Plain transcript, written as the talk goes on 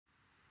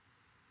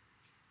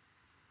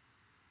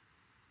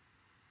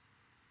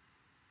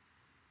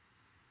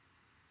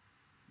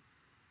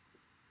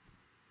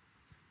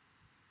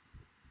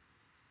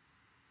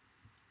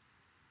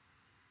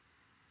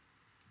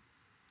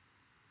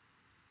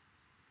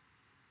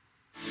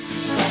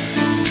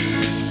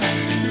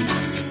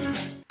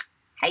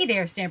Hey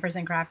there, Stampers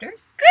and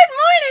Crafters.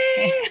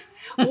 Good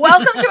morning!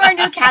 Welcome to our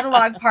new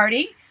catalog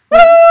party.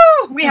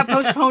 Woo! We have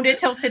postponed it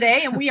till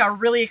today, and we are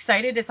really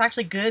excited. It's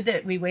actually good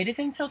that we waited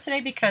until today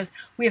because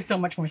we have so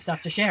much more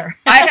stuff to share.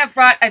 I have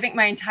brought, I think,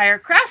 my entire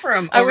craft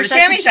room over to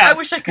Tammy's house. I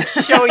wish I could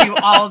show you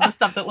all of the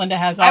stuff that Linda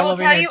has all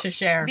over here to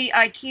share. The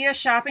IKEA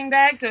shopping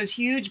bags, those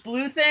huge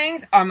blue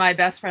things, are my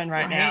best friend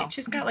right now.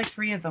 She's got like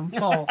 3 of them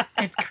full.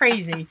 It's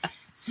crazy.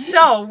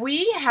 So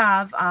we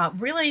have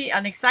really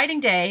an exciting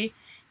day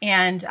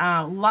and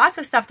lots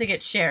of stuff to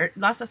get shared,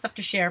 lots of stuff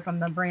to share from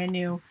the brand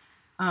new.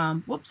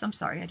 Whoops, I'm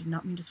sorry. I did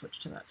not mean to switch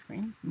to that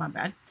screen. My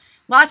bad.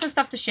 Lots of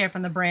stuff to share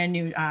from the brand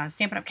new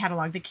Stampin' Up!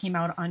 Catalog that came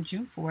out on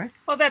June 4th.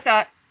 Hold that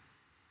thought.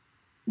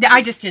 Yeah,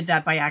 I just did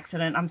that by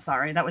accident. I'm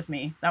sorry. That was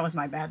me. That was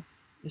my bad.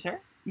 You sure?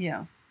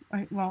 Yeah.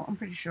 Well, I'm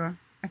pretty sure.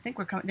 I think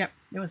we're coming. Yep,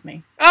 it was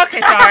me. Okay,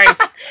 sorry.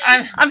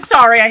 I'm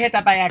sorry. I hit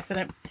that by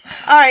accident.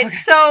 All right, okay.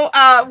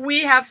 So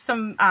we have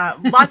some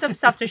lots of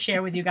stuff to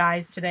share with you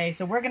guys today.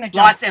 So we're gonna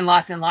jump. Lots and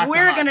lots and lots.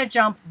 We're gonna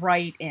jump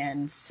right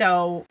in.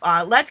 So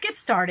let's get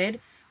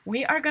started.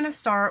 We are going to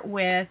start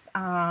with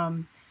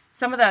some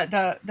of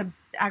the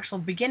actual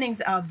beginnings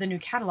of the new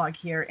catalog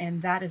here,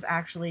 and that is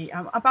actually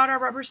about our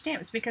rubber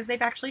stamps because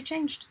they've actually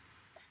changed.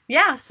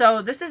 Yeah,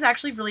 so this is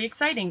actually really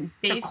exciting.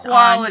 The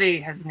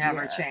quality has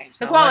never changed.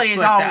 The quality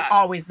is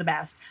always the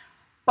best.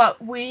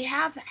 But we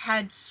have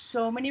had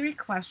so many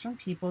requests from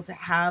people to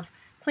have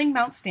cling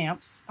mount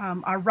stamps.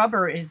 Our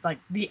rubber is like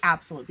the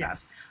absolute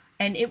best.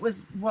 And it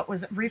was what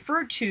was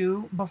referred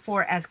to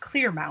before as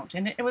clear mount.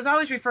 And it was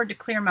always referred to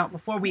clear mount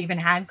before we even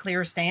had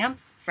clear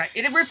stamps. Right.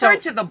 It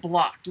referred to the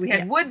block. We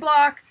had wood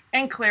block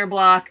and clear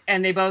block,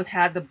 and they both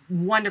had the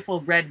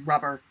wonderful red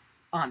rubber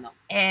on them.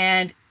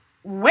 And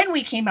when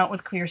we came out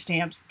with clear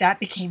stamps, that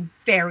became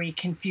very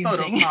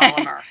confusing.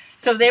 Photopolymer.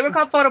 So they were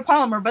called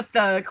photopolymer, but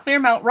the clear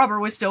mount rubber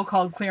was still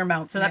called clear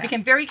mount. So that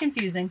became very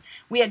confusing.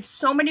 We had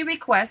so many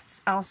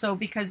requests also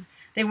because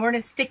they weren't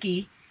as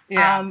sticky.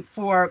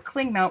 For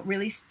cling mount,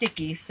 really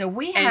sticky. So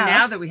we have, and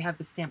now that we have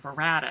the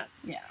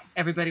Stamparatus,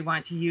 everybody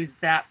wanted to use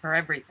that for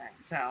everything.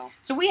 So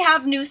we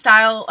have new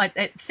style,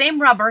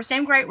 same rubber,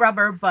 same great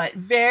rubber, but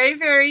very,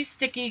 very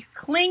sticky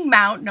cling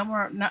mount. No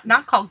more,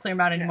 not called clear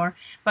mount anymore,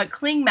 but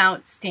cling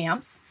mount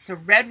stamps. So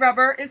red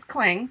rubber is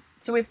cling.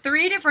 So we have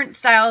 3 different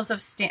styles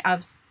of two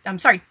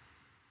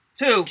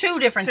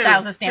different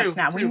styles of stamps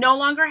now. We no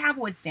longer have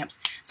wood stamps.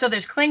 So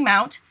there's cling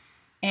mount,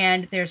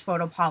 and there's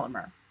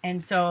photopolymer,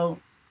 and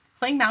so.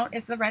 Cling mount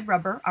is the red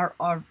rubber,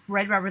 our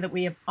red rubber that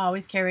we have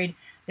always carried.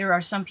 There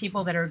are some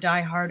people that are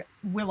diehard,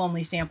 will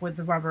only stamp with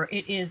the rubber.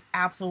 It is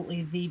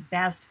absolutely the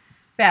best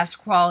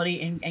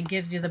quality and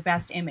gives you the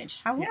best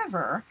image.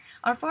 However,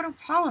 our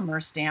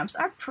photopolymer stamps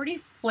are pretty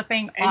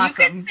flipping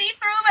awesome. And you can see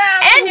through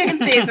them! And you can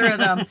see through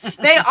them.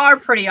 They are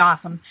pretty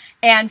awesome.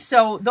 And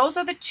so those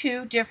are the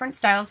 2 different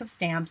styles of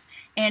stamps.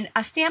 And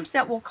a stamp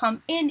set will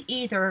come in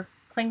either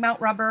cling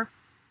mount rubber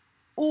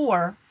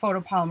or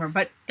photopolymer,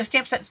 but the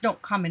stamp sets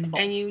don't come in both.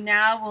 And you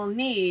now will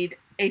need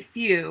a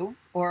few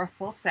or a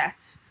full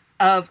set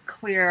of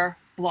clear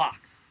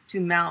blocks to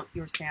mount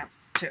your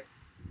stamps to,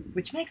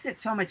 which makes it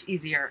so much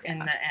easier in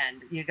the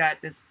end. You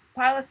got this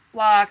pile of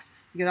blocks,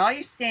 you got all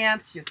your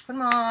stamps, you just put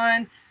them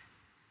on,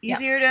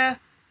 easier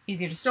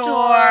to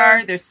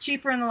store, there's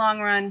cheaper in the long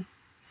run.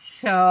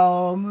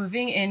 So,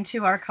 moving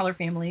into our color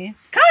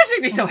families. Colors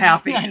make me so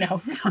happy. I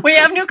know. We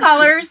have new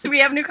colors. We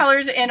have new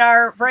colors in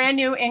our brand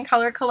new In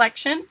Color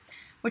collection,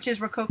 which is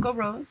Rococo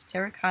Rose,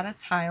 Terracotta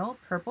Tile,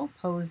 Purple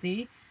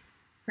Posy,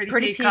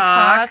 Pretty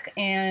Peacock,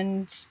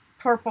 and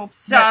Purple...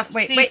 Soft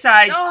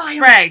Seaside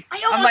Spray.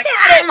 I almost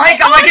had it! I'm like,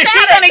 is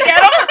she going to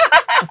get them?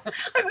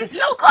 I was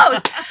so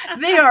close.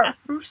 They are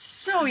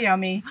so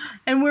yummy,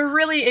 and we're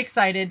really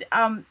excited.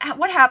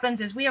 What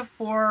happens is we have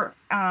 4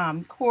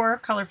 core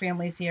color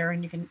families here,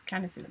 and you can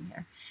kind of see them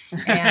here.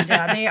 And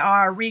they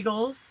are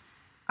Regals,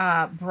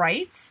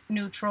 Brights,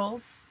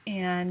 Neutrals,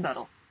 and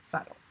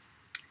Subtles.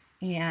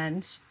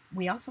 And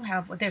we also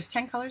have, there's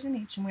 10 colors in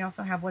each, and we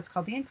also have what's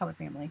called the In Color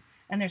family.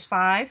 And there's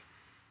 5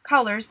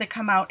 colors that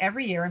come out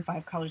every year and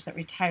 5 colors that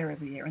retire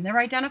every year. And they're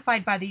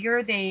identified by the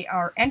year they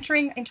are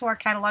entering into our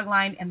catalog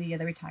line and the year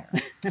they retire.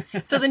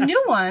 So the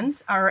new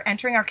ones are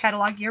entering our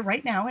catalog year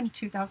right now in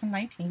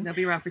 2019. They'll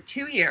be around for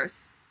 2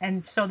 years.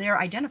 And so they're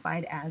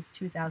identified as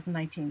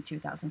 2019,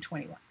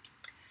 2021.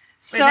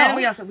 So then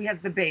we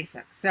have the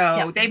basics.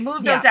 So they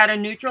moved those out of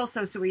neutral,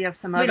 so we have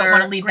some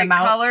other great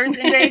colors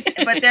in base,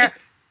 but they're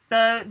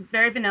the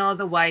very vanilla,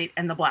 the white,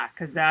 and the black.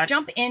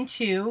 Jump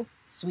into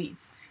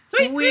sweets.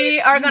 We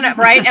are going to,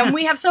 and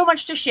we have so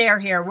much to share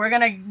here. We're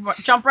going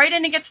to jump right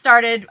in and get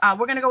started.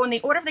 We're going to go in the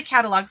order of the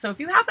catalog. So if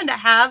you happen to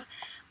have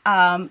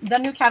the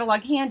new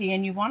catalog handy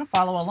and you want to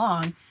follow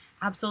along,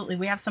 absolutely.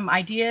 We have some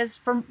ideas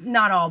from,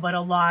 not all, but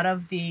a lot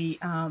of the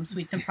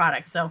sweets and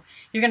products. So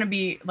you're going to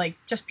be,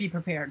 just be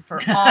prepared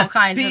for all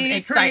kinds of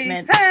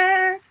excitement.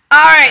 Prepared.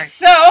 All right,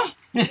 so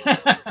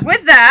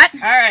with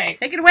that,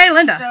 take it away,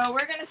 Linda. So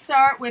we're going to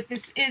start with,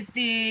 this is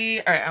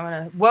the, I'm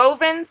going to,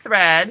 woven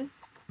thread.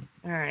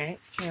 All right,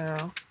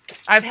 so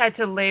I've had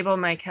to label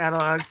my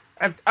catalog.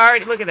 I've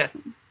already, look at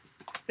this.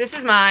 This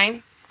is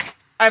mine.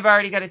 I've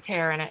already got a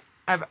tear in it.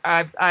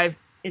 I've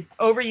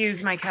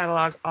overused my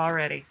catalog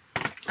already.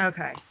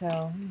 Okay, so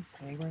let me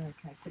see. Where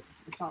can I stick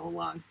this? We follow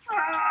along.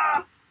 Ah!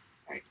 All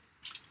right.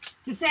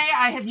 To say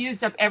I have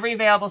used up every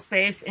available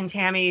space in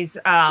Tammy's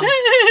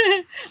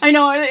I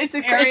know it's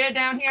a area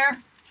down here.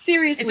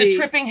 Seriously, it's a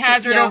tripping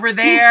hazard over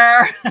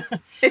there.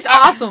 It's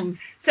awesome.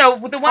 So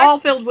the one all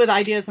filled with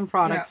ideas and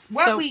products. Yeah.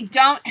 What we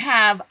don't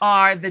have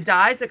are the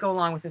dies that go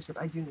along with this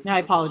group. I do. I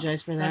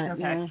apologize for that.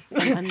 That's okay.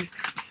 Yeah.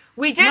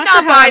 We did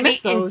not buy the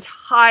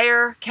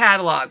entire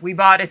catalog. We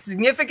bought a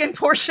significant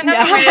portion of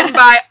it. We didn't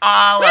buy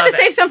all of it. We're going to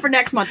save some for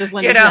next month, as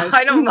Linda says.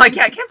 I don't I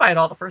can't buy it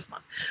all the first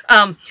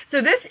month.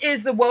 So this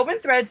is the Woven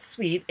Thread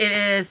Suite.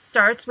 It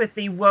starts with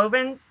the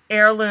Woven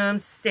Heirloom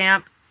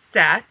Stamp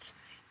Set.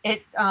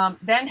 It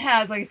then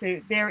has, like I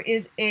say, there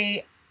is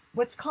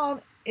what's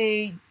called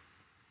a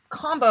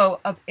combo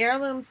of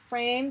heirloom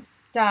framed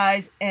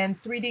dies and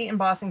 3D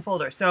embossing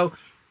folders. So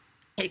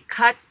it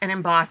cuts and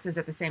embosses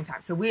at the same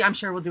time. So I'm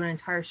sure we'll do an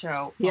entire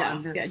show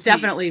on this. Yeah,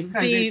 definitely.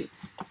 Be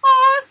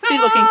awesome. Be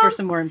looking for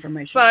some more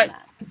information on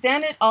that.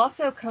 Then it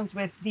also comes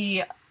with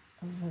the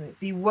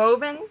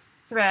Woven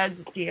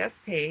Threads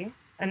DSP.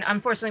 And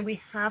unfortunately,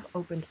 we have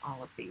opened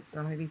all of these. So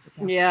I'm going to use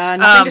the Yeah,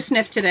 nothing to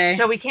sniff today.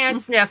 So we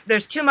can't sniff.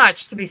 There's too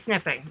much to be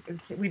sniffing.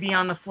 We'd be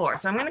on the floor.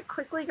 So I'm going to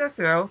quickly go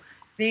through.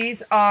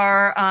 These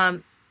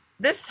are,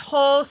 this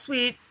whole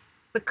suite,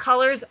 the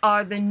colors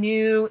are the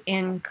new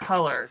in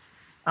colors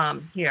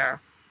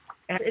here.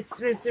 And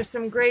there's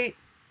some great...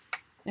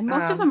 And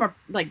most of them are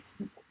like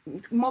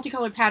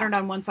multicolored pattern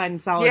on one side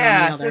and solid on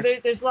the other. Yeah,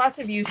 so there's lots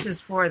of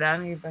uses for that.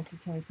 Let me get back to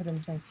Tami, put in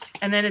the thing.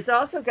 And then it's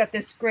also got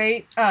this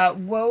great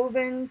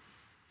woven...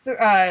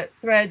 thread,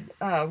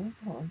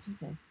 what's his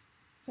name?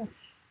 Sorry.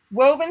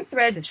 Woven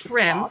thread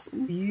trim.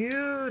 Awesome.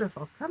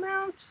 Beautiful. Come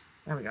out.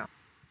 There we go.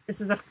 This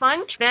is a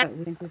fun trim.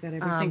 We think we've got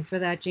everything for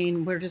that,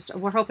 Jean. We're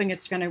hoping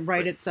it's going to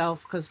write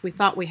itself because we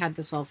thought we had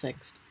this all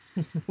fixed.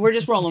 We're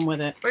just rolling with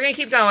it. We're going to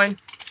keep going.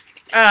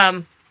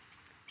 And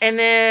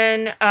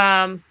then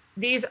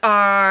these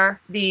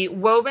are the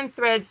Woven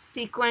Thread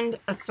Sequined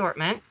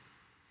Assortment.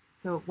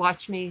 So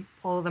watch me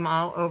pull them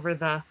all over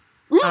the...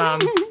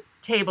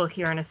 table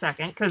here in a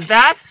second, because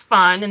that's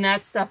fun and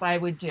that's stuff I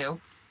would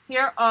do.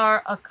 Here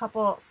are a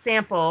couple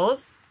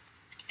samples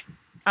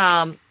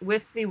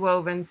with the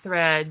Woven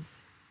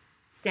Threads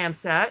stamp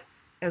set,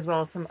 as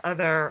well as some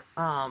other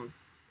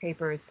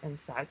papers and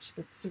such.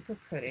 It's super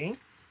pretty.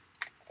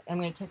 I'm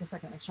going to take a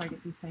second, make sure I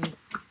get these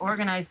things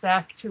organized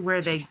back to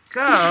where they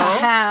go.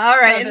 All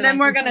right, and then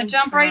we're going to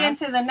jump right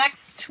into the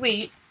next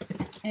suite,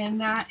 and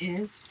that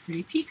is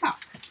Pretty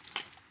Peacock.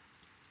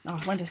 Oh,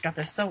 Linda's got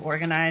this so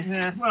organized.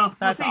 Yeah, well,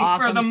 that's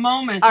awesome. For the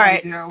moment, all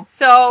right, I do.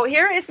 So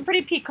here is the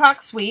Pretty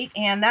Peacock suite,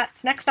 and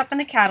that's next up in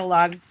the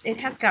catalog. It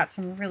has got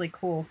some really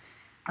cool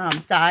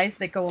dies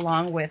that go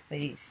along with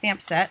the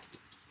stamp set.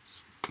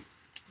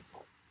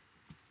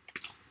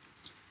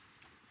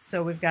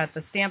 So we've got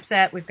the stamp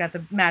set, we've got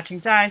the matching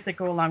dies that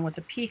go along with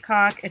the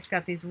peacock. It's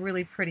got these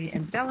really pretty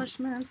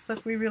embellishments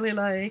that we really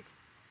like.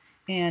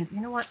 And you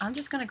know what? I'm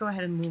just going to go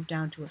ahead and move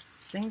down to a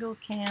single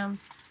cam,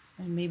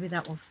 and maybe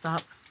that will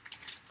stop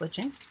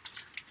glitching.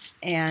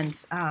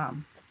 And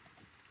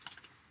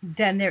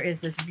then there is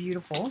this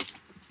beautiful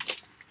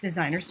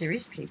designer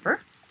series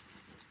paper.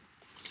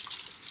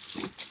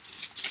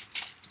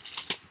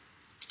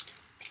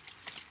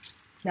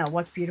 Now,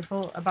 what's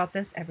beautiful about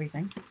this?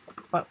 Everything.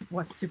 But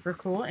what's super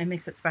cool, it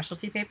makes it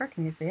specialty paper.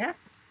 Can you see it?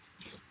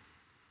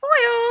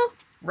 Foil!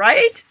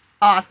 Right?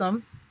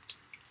 Awesome.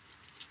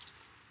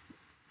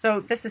 So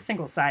this is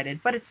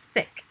single-sided, but it's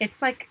thick.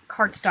 It's like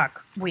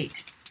cardstock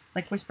weight,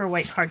 like Whisper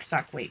White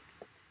cardstock weight.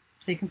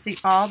 So you can see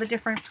all the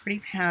different pretty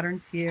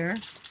patterns here.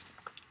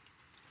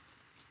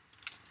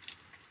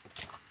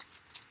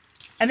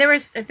 And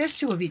there's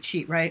two of each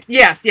sheet, right?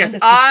 Yes.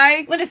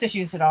 Linda's just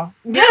used it all.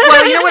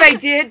 Well, you know what I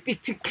did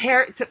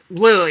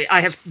literally,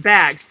 I have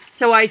bags.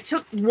 So I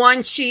took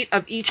one sheet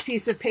of each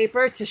piece of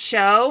paper to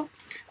show,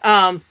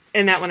 and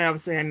that one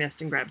obviously I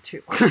missed and grabbed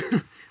two.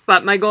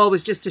 But my goal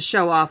was just to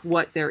show off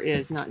what there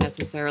is, not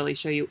necessarily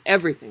show you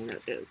everything there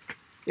is,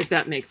 if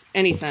that makes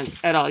any sense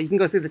at all. You can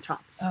go through the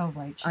top. Oh,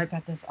 right. She's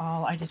got this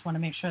all. I just want to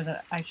make sure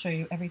that I show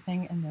you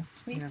everything in this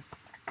suite.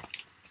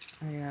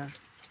 Yes.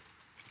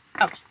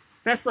 Oh.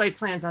 Best laid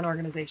plans on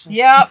organization.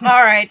 Yep.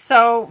 All right.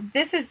 So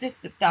this is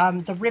just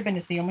the ribbon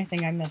is the only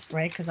thing I missed,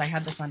 right? Because I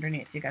had this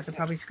underneath. You guys are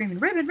probably screaming,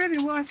 "Ribbon,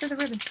 ribbon! Well, I said the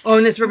ribbon." Oh,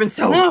 and this ribbon's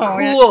so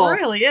cool. It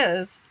really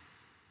is.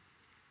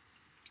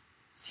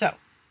 So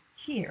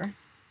here,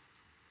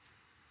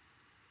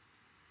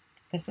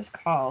 this is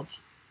called.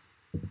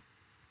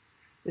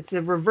 It's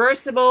a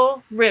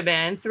reversible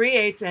ribbon,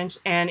 3/8 inch,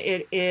 and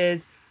it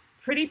is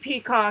Pretty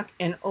Peacock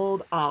and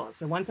Old Olive.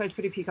 So one side's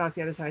Pretty Peacock,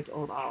 the other side's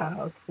Old Olive.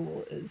 How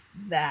cool is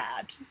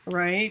that?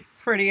 Right?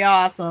 Pretty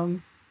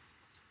awesome.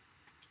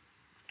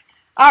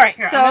 All right,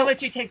 Here, so I'm going to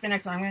let you take the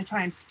next one. I'm going to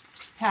try and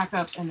pack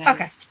up and then...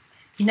 Okay.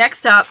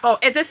 Next up,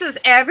 this is,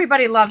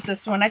 everybody loves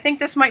this one. I think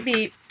this might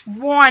be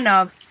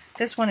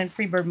this one in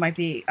Freebird might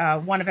be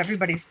one of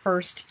everybody's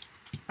first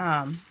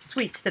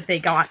suites that they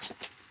got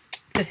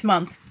this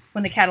month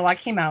when the catalog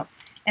came out,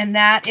 and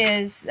that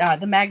is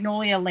the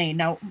Magnolia Lane.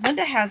 Now,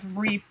 Linda has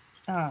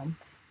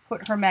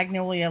put her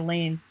Magnolia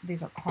Lane.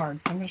 These are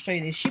cards. So I'm going to show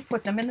you these. She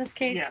put them in this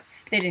case. Yes.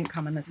 They didn't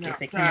come in this case.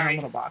 They came in a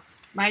little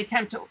box. My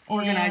attempt to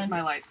organize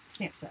my life.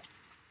 Stamp set.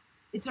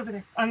 It's over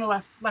there on the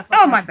left.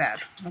 Oh, my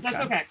bad. Okay. That's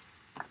okay.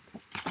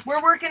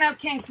 We're working out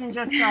kinks in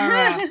just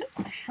our.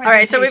 All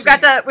right, so we've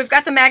got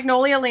the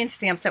Magnolia Lane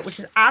stamp set, which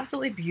is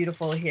absolutely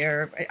beautiful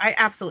here. I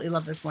absolutely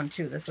love this one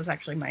too. This was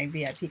actually my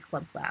VIP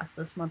club class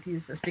this month.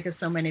 Used this because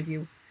so many of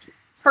you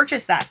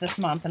purchased that this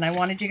month, and I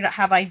wanted you to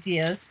have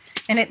ideas.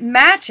 And it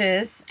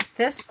matches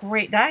this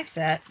great die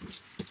set.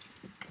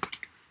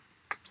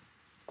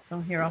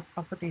 So here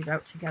I'll put these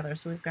out together.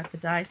 So we've got the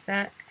die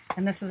set,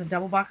 and this is a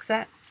double box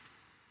set.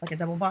 Like a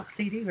double box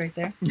CD right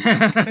there. We've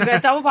got a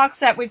double box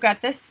set. We've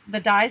got the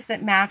dies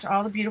that match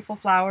all the beautiful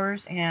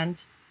flowers and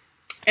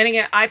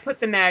again, I put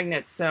the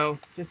magnets, so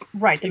just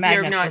the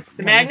magnets.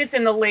 The magnets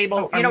and the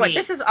label. You know what?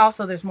 This is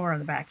also there's more on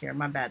the back here.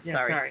 My bad.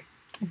 Yeah, sorry.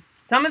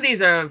 Some of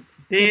these are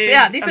big.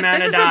 Yeah, this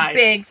is a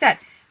big set.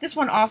 This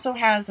one also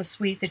has a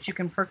suite that you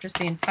can purchase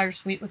the entire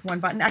suite with one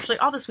button. Actually,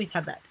 all the suites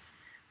have that.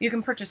 You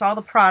can purchase all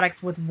the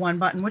products with one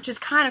button, which is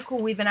kind of cool.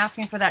 We've been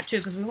asking for that too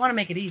because we want to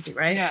make it easy,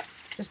 right?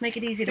 Yes. Just make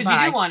it easy to buy.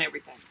 Because you do want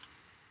everything.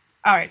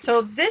 All right,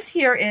 so this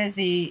here is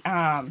the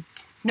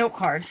note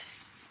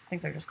cards. I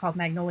think they're just called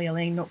Magnolia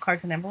Lane note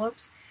cards and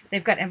envelopes.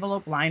 They've got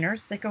envelope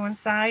liners that go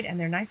inside, and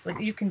they're nice.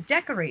 Like, you can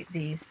decorate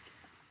these,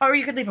 or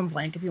you could leave them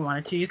blank if you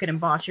wanted to. You could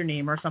emboss your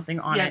name or something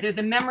on it. Yeah, they're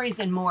the memories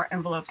and more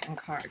envelopes and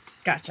cards.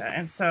 Gotcha.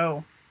 And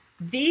so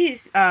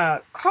these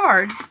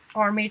cards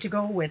are made to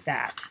go with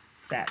that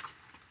set.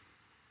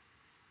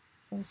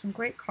 So there's some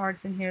great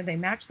cards in here. They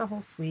match the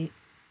whole suite.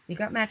 You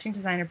got matching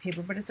designer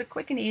paper, but it's a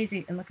quick and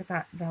easy, and look at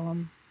that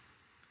vellum.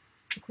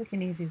 It's a quick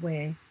and easy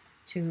way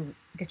to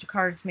get your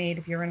cards made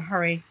if you're in a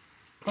hurry,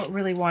 but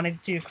really want to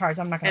do your cards.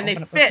 I'm not going to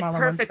open up the smaller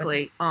ones. And they fit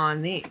perfectly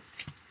on these,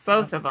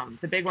 both of them,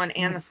 the big one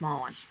and the small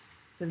one.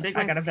 So the big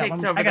one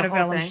takes over the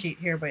whole thing. Sheet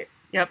here, but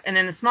yep, and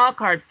then the small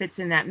card fits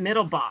in that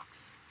middle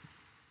box.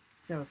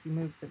 So if you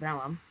move the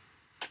vellum,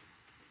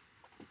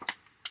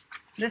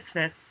 this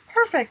fits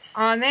perfect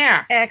on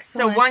there.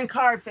 Excellent. So one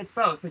card fits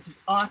both, which is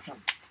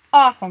awesome.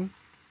 Awesome.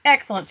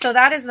 Excellent. So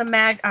that is the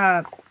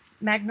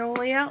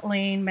Magnolia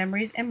Lane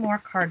Memories and More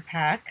card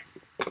pack.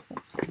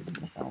 Oops, I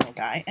missed that little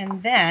guy.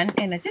 And then,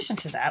 in addition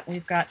to that,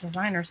 we've got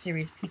Designer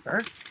Series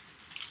paper,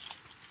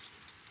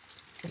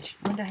 which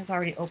Linda has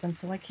already opened,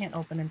 so I can't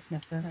open and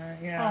sniff this.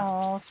 Yeah.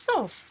 Oh,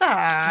 so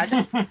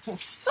sad.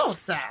 So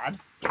sad.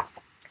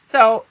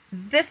 So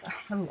this,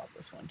 I love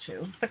this one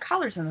too. The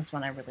colors in this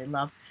one I really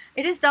love.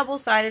 It is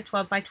double-sided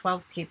 12 by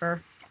 12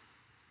 paper.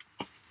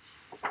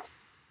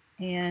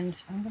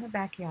 And I'm going to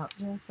back you out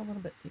just a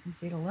little bit so you can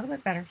see it a little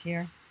bit better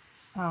here.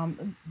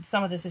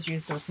 Some of this is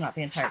used, so it's not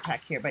the entire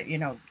pack here, but you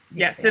know.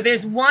 Yeah, so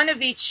there's one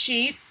of each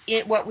sheet.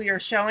 What we are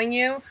showing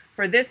you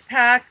for this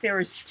pack, there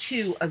is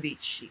 2 of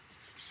each sheet.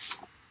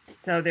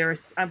 So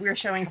there's we're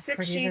showing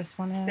 6 sheets.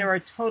 There are a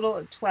total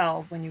of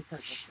 12 when you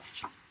purchase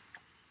them.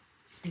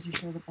 Did you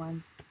show the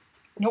blends?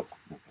 Nope.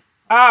 Okay.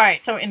 All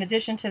right. So in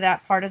addition to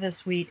that, part of the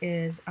suite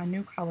is a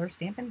new color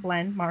Stampin'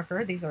 Blend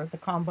marker. These are the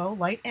combo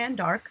light and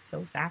dark,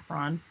 so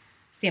saffron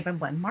Stampin'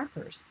 Blend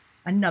markers.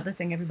 Another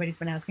thing everybody's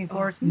been asking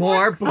for is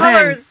more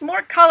colors.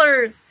 More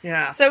colors.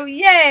 Yeah. So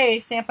yay,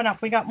 Stampin'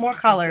 Up! We got more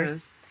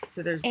colors.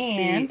 So there's the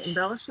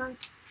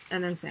embellishments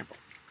and then samples.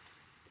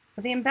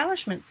 For the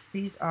embellishments,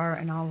 these are,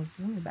 and I'll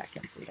zoom it back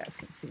in so you guys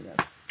can see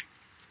this.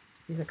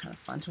 These are kind of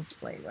fun to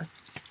play with.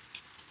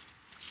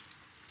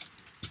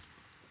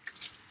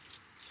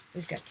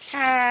 We've got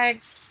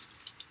tags,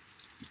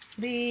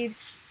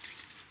 leaves.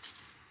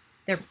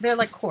 They're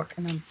like cork,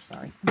 and I'm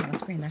sorry, I'm on the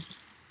screen there.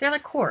 They're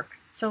like cork,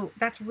 so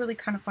that's really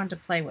kind of fun to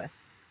play with.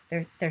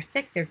 They're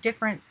thick, they're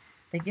different.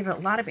 They give it a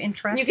lot of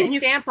interest. You can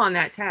stamp on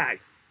that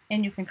tag,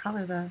 and you can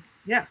color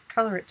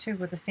color it too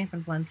with the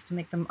Stampin' Blends to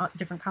make them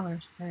different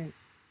colors. Right.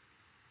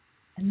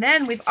 And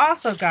then we've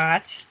also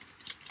got,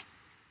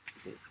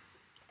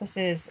 this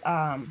is,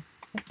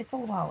 it's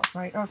all olive,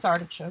 right? Oh, it's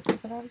artichoke.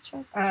 Is it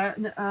artichoke?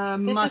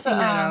 Mossy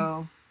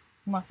Meadow.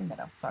 Mossy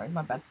Meadow. Sorry,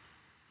 my bad.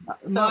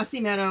 Mossy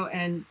Meadow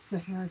and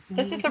Sahara Sand.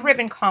 This is the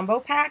ribbon combo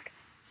pack.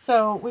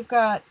 So we've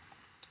got,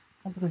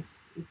 it's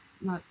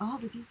not all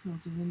the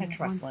details are in one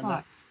Linda.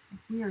 spot.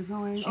 We are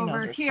going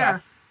over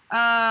here.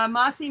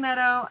 Mossy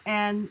Meadow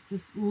and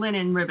just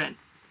linen ribbon.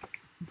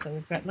 And so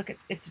we've got, look at,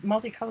 it's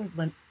multicolored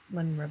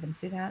linen ribbon.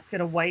 See that? It's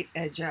got a white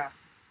edge.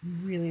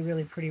 Really,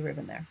 really pretty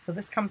ribbon there. So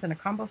this comes in a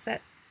combo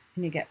set,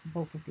 and you get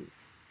both of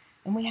these.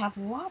 And we have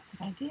lots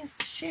of ideas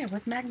to share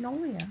with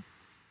Magnolia.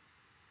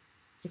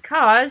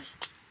 Because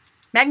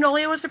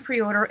Magnolia was a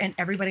pre-order, and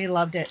everybody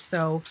loved it.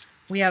 So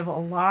we have a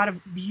lot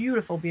of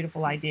beautiful,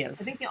 beautiful ideas.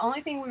 I think the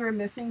only thing we were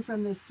missing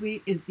from this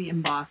suite is the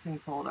embossing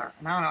folder.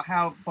 And I don't know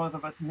how both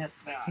of us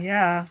missed that.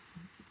 Yeah.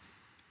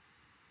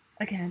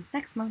 Again,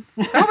 next month.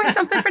 It's always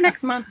something for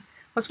next month.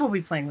 Plus, we'll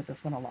be playing with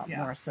this one a lot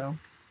more, so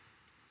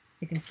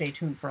you can stay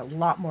tuned for a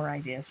lot more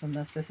ideas from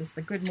this. This is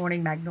the Good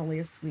Morning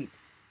Magnolia Suite.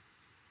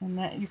 And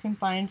that you can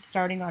find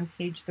starting on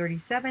page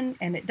 37.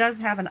 And it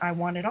does have an I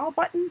Want It All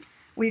button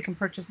where you can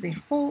purchase the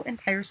whole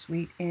entire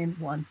suite in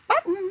one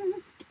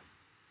button.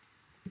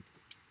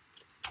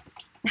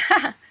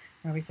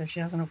 Robbie says she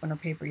hasn't opened her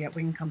paper yet.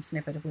 We can come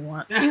sniff it if we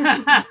want.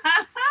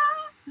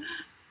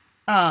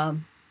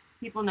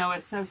 People know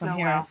us so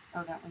well.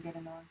 Oh, that one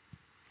getting on.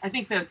 I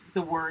think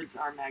the words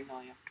are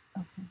Magnolia.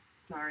 Okay.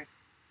 Sorry.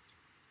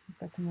 We've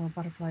got some little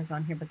butterflies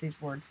on here, but these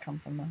words come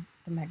from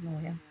the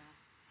Magnolia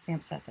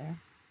stamp set there.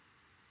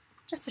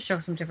 Just to show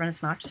some different.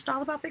 It's not just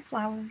all about big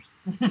flowers.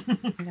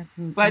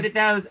 But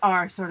those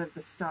are sort of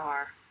the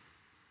star.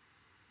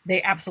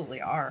 They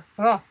absolutely are.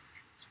 Oh,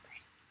 so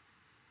pretty.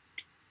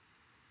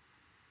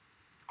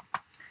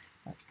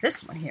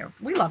 This one here.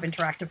 We love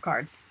interactive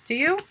cards. Do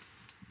you?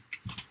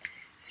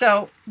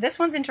 So this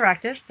one's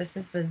interactive. This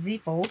is the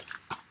Z-fold.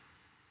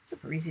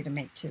 Super easy to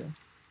make too.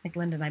 Like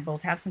Linda and I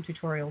both have some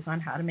tutorials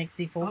on how to make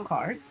Z-fold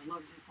cards. I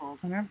love Z-fold.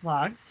 On our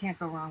blogs. Can't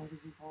go wrong with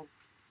a Z-fold.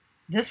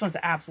 This one's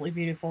absolutely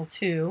beautiful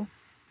too.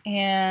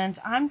 And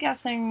I'm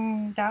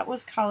guessing that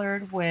was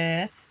colored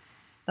with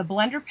the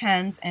blender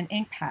pens and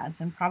ink pads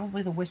and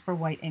probably the Whisper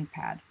White ink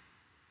pad.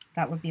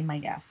 That would be my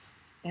guess.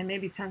 And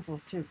maybe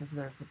pencils too, because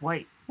there's the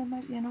white.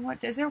 You know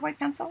what? Is there a white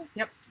pencil?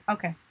 Yep.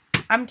 Okay.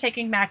 I'm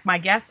taking back my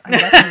guess. I'm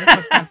guessing this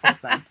was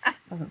pencils then.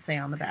 Doesn't say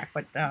on the back,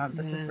 but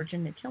this is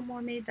Virginia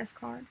Kilmore made this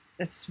card.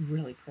 It's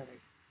really pretty.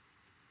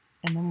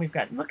 And then we've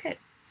got, look at,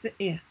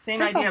 same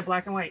simple. idea,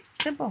 black and white.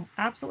 Simple,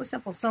 absolutely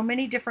simple. So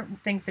many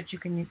different things that you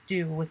can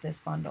do with this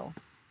bundle.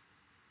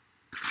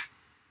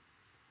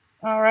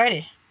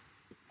 Alrighty.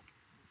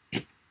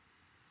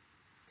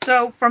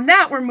 So from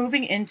that, we're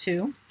moving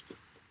into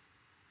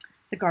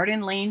the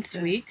Garden Lane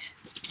Suite.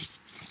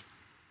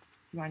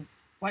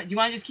 What, do you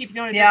want to just keep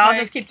doing it Yeah, this I'll way?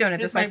 just keep doing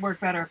it this way. Might work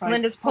better if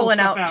Linda's I pull pulling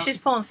stuff out. She's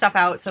pulling stuff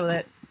out so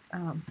that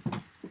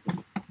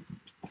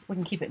we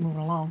can keep it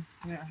moving along.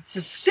 Yeah.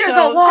 There's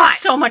a lot. There's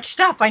so much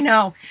stuff, I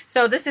know.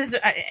 So this is,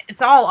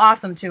 it's all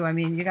awesome too. I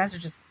mean, you guys are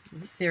just,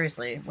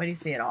 seriously, wait till you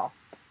see it all.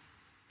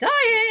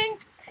 Dying!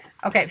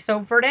 Okay, so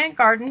Verdant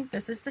Garden,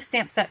 this is the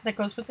stamp set that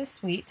goes with this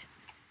suite.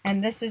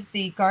 And this is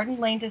the Garden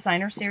Lane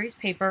Designer Series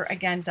paper.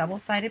 Again,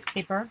 double-sided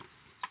paper.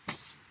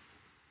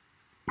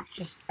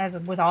 Just as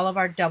with all of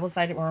our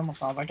double-sided, or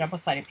almost all of our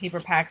double-sided paper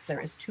packs, there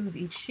is 2 of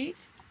each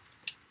sheet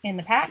in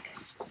the pack.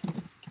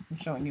 I'm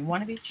showing you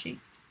 1 of each sheet.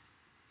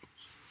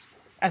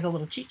 As a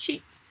little cheat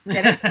sheet.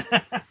 Get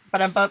it?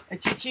 But above a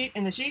cheat sheet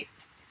in the sheet.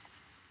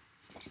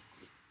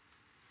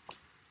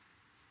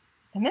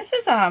 And this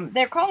is,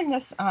 they're calling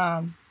this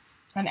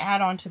an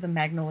add-on to the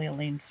Magnolia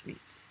Lane suite.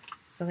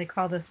 So they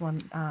call this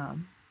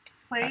one...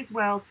 Plays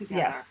well together.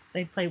 Yes,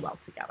 they play well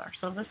together.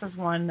 So this is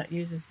one that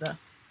uses the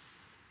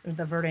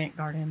Verdant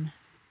Garden.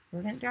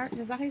 Verdant Garden?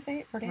 Is that how you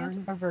say it?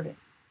 Verdant or Verdant?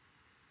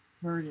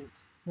 Verdant.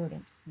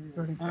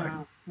 Verdant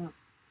Garden.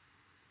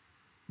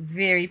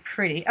 Very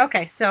pretty.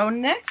 Okay, so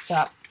next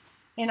up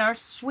in our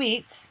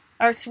suites,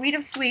 our suite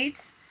of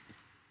suites,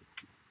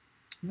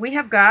 we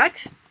have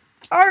got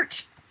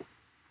art.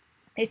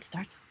 It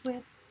starts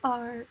with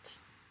art.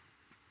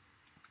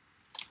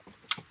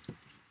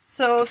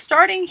 So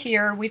starting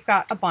here, we've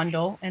got a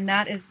bundle, and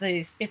that is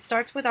it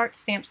starts with art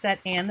stamp set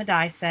and the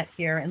die set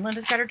here. And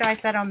Linda's got her die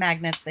set on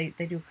magnets. They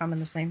do come in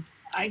the same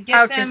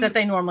pouches that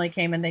they normally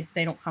came in. They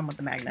don't come with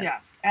the magnet. Yeah,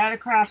 at a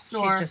craft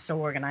store. She's just so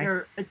organized.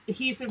 They're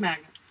adhesive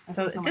magnets.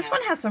 So this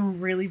one has some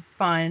really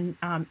fun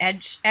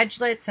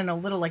edgelets and a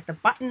little like the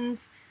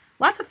buttons.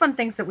 Lots of fun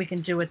things that we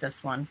can do with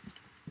this one.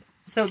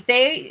 So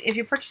if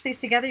you purchase these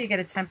together, you get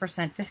a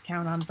 10%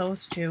 discount on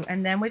those 2.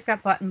 And then we've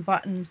got Button,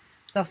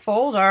 the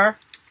folder.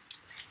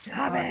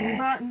 Stop it.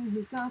 Button,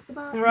 who's got the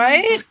button?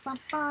 Right?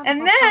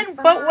 And then,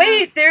 but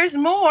wait, there's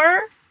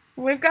more.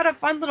 We've got a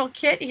fun little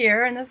kit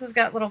here, and this has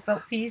got little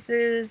felt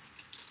pieces.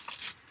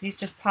 These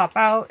just pop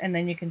out, and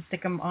then you can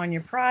stick them on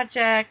your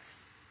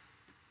projects.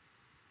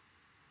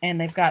 And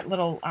they've got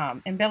little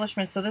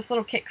embellishments. So this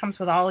little kit comes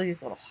with all of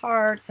these little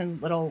hearts and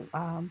little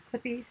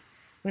clippies.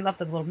 We love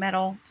the little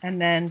metal.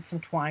 And then some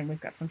twine. We've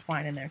got some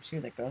twine in there,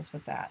 too, that goes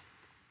with that.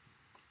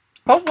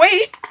 Oh,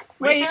 wait.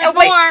 Wait.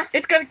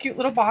 It's got a cute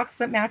little box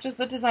that matches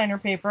the designer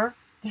paper.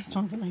 This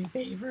one's my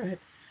favorite.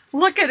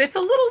 Look at it. It's a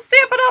little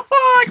Stampin' Up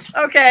box.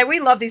 Okay, we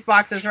love these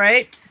boxes,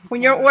 right?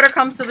 When your order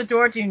comes to the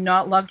door, do you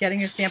not love getting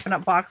your Stampin'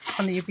 Up box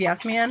from the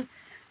UPS man?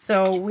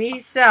 So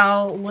we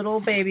sell little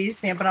baby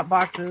Stampin' Up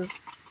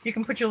boxes. You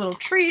can put your little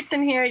treats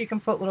in here. You can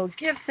put little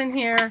gifts in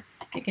here.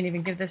 You can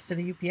even give this to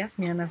the UPS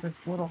man as a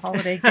little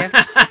holiday gift.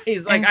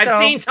 He's like,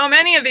 I've seen so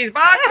many of these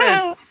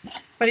boxes.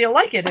 But he'll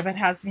like it if it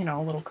has, you know,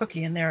 a little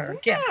cookie in there or a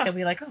gift. He'll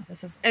be like, oh,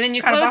 this is... And then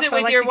you close it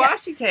with your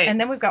washi tape. And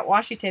then we've got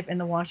washi tape, and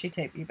the washi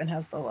tape even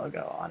has the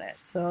logo on it.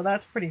 So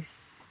that's pretty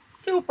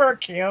super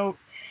cute.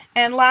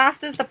 And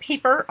last is the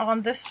paper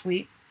on this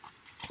suite.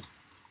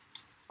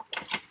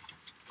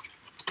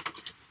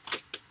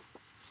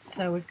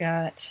 So we've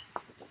got...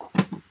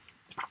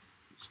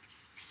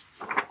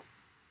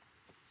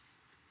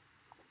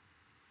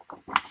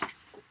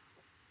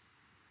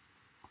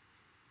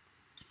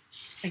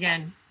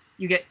 Again,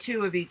 you get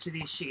 2 of each of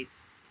these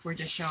sheets. we're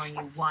just showing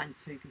you one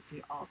so you can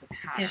see all the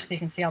patterns. Just so you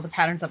can see all the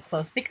patterns up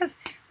close. Because,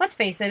 let's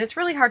face it, it's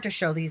really hard to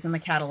show these in the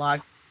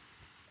catalog.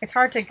 It's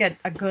hard to get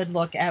a good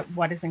look at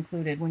what is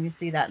included when you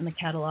see that in the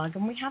catalog.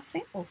 And we have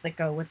samples that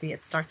go with the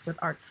It Starts With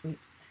Art suite.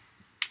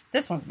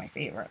 This one's my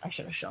favorite. I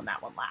should have shown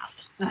that one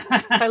last.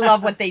 I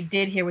love what they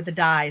did here with the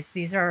dies.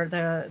 These are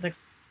the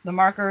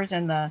markers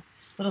and the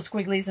little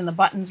squigglies and the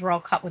buttons were all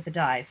cut with the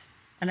dies.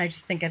 And I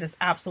just think it is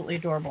absolutely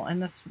adorable.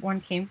 And this one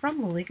came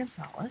from Lily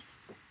Gonzalez.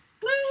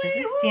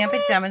 She's a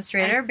Stampin'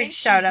 Demonstrator. Big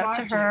shout out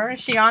to her. Is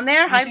she on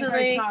there? Hi,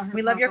 Lily.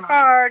 We love your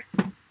card.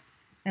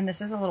 And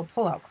this is a little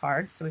pull-out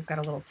card. So we've got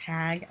a little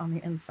tag on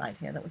the inside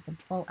here that we can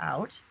pull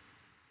out.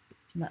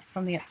 And that's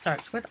from the It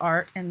Starts With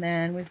Art. And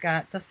then we've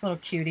got this little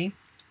cutie.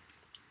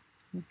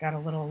 We've got a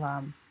little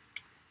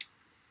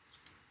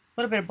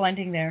bit of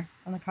blending there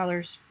on the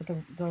colors with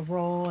the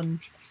roll,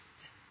 and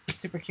just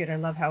super cute. I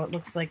love how it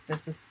looks like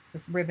this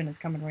ribbon is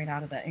coming right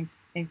out of the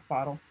ink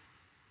bottle.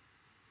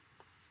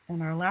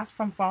 And our last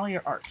from Follow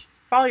Your Art.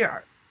 Follow Your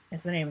Art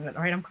is the name of it,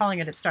 right? I'm calling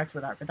it It Starts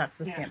With Art, but that's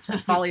the stamp. So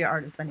Follow Your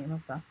Art is the name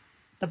of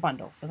the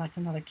bundle. So that's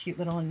another cute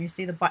little, and you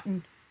see the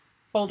button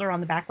folder on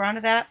the background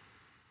of that.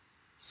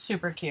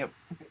 Super cute.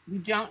 Okay. We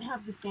don't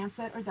have the stamp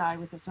set or die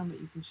with this one,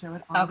 but you can show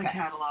it on the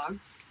catalog.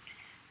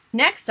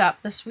 Next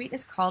up, the suite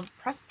is called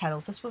Pressed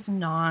Petals. This was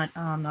not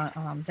on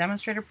the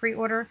Demonstrator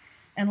pre-order,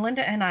 and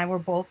Linda and I were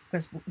both,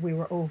 because we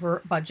were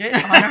over budget.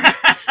 On our,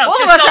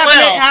 both of us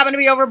happened to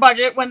be over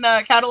budget when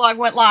the catalog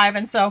went live,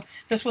 and so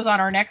this was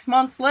on our next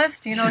month's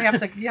list. You know,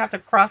 you have to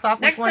cross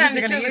off which ones you're going to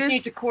use. Next time the two of us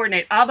need to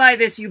coordinate. I'll buy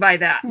this, you buy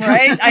that.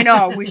 Right? I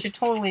know. We should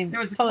totally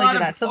do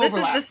that. So this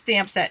is the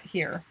stamp set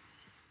here,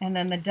 and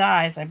then the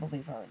dies, I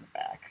believe, are in the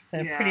back.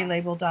 The pretty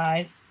label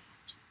dies.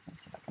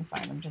 Let's see if I can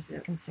find them, just so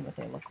you can see what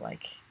they look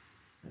like.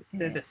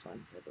 They're this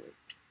ones, I believe.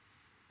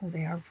 Oh,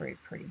 they are very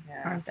pretty,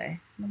 aren't they?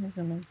 Let me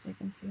zoom in so you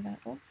can see that.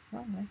 Oops,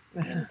 wrong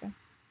way. There we go.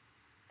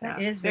 That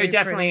is very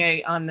They're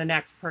definitely on the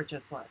next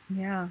purchase list.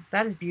 Yeah,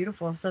 that is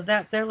beautiful. So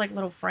they're like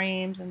little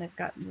frames, and they've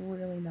got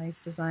really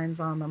nice designs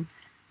on them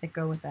that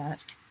go with that.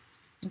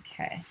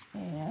 Okay,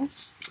 and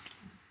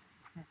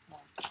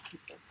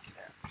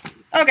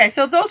okay,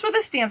 so those were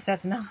the stamp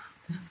sets. Now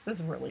this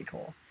is really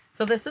cool.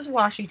 So this is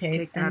washi tape.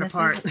 Take that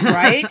apart. Is,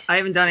 right? I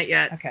haven't done it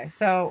yet. Okay,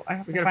 so I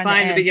have to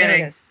find the beginning.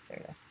 There it is. There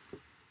it is.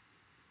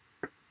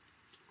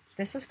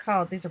 This is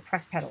called, these are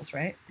pressed petals,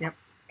 right? Yep.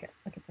 Okay,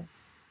 look at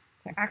this.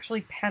 They're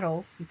actually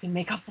petals. You can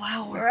make a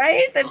flower.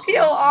 Right? They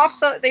peel off.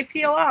 They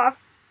peel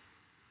off.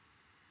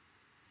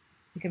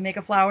 You can make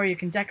a flower. You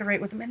can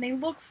decorate with them, and they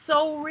look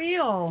so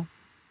real.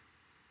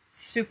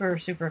 Super,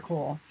 super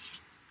cool.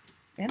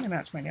 And they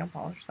match my nail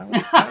polish. That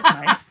was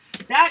nice.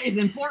 That is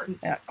important.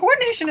 Yeah.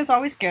 Coordination is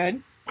always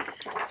good.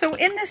 So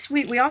in this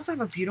suite, we also have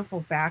a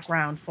beautiful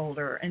background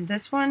folder, and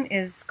this one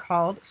is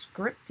called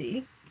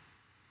Scripty.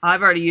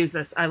 I've already used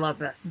this. I love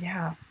this.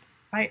 Yeah,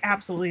 I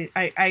absolutely,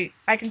 I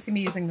can see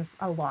me using this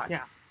a lot.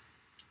 Yeah,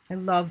 I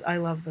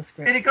love the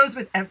script. And it goes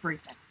with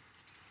everything.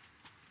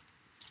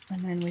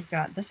 And then we've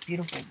got this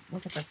beautiful.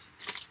 Look at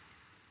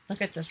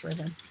this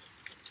ribbon.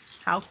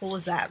 How cool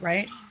is that,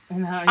 right?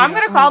 I'm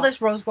gonna call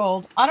this rose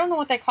gold. I don't know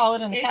what they call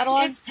it in the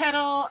catalog. It's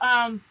petal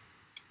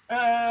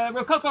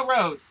Rococo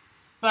Rose.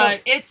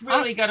 But it's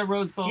really got a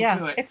rose gold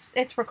to it.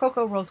 It's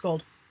Rococo Rose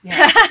Gold.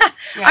 Yeah.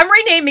 I'm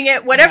renaming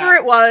it, whatever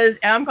it was,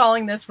 and I'm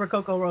calling this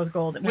Rococo Rose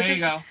Gold. Which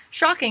is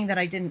shocking that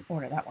I didn't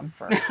order that one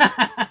first.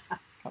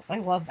 Because I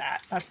love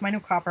that. That's my new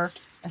copper,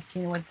 as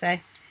Tina would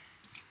say.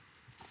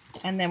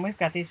 And then we've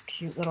got these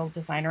cute little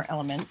designer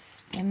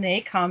elements. And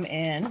they come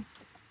in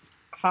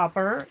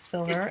copper,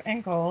 silver,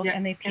 and gold.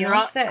 And they peel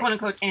and stick. Quote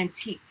unquote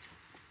antiques.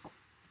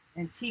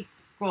 Antique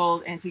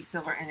gold, antique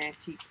silver, and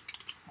antique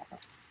copper.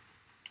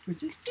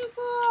 Which is too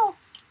cool.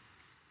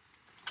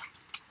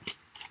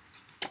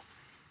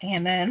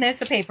 And then there's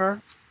the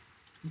paper.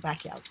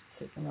 Back out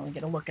so you can really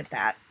get a look at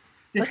that.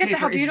 Look at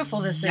how beautiful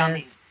this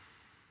is.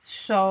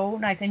 So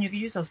nice. And you can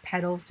use those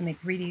petals to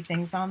make 3D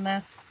things on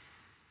this.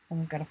 And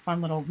we've got a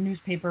fun little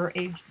newspaper,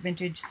 aged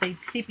vintage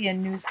sepia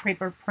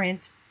newspaper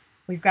print.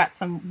 We've got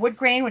some wood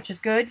grain, which is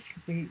good.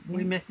 Because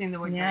we're missing the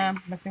wood grain. Yeah,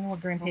 missing the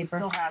wood grain paper. We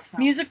still have some.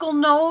 Musical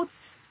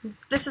notes.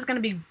 This is going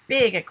to be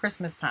big at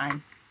Christmas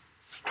time.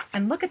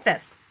 And look at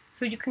this.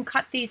 So you can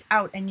cut these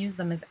out and use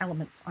them as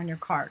elements on your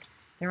card.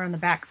 They're on the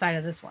back side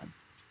of this one.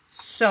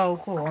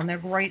 So cool. And they're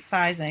great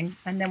sizing.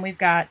 And then we've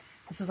got,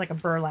 this is like a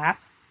burlap.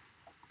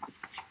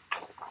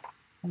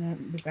 And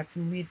then we've got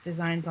some leaf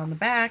designs on the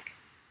back.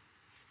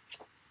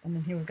 And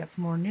then here we've got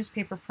some more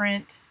newspaper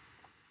print.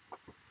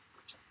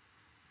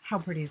 How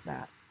pretty is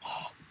that?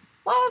 Oh,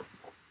 love.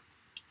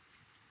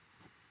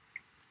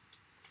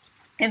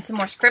 And some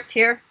more script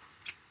here.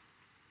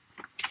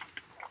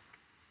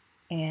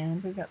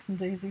 And we've got some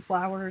daisy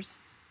flowers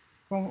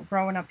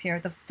growing up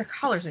here. The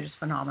colors are just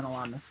phenomenal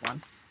on this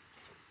one.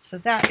 So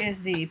that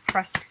is the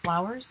Pressed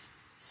Flowers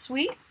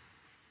suite.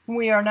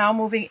 We are now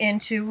moving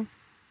into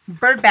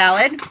Bird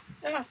Ballad.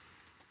 Yeah.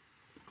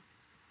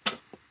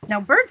 Now,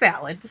 Bird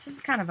Ballad, this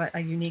is kind of a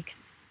unique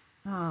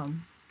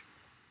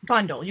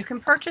bundle. You can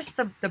purchase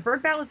the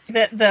bird ballads,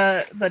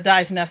 the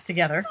dies nest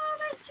together. Oh,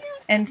 that's cute.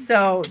 And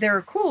so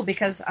they're cool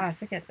because I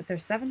forget that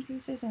there's 7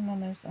 pieces, and then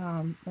there's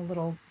a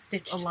little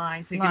stitched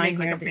line, so you can make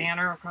like a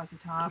banner across the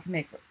top. You can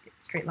make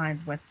straight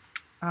lines with,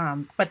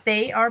 but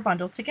they are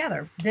bundled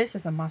together. This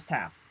is a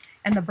must-have,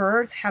 and the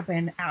birds have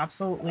been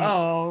absolutely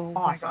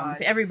awesome.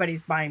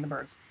 Everybody's buying the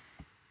birds.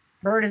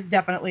 Bird is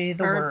definitely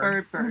the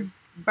word. Bird.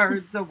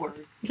 Bird's the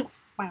word.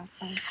 Wow.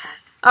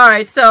 All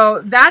right,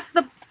 so that's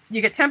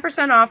you get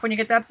 10% off when you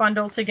get that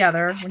bundle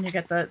together, when you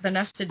get the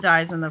nested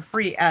dies and the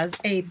free as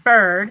a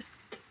bird.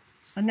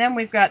 And then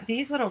we've got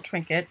these little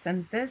trinkets,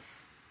 and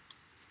these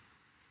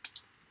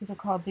are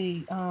called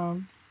the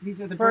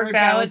these are the bird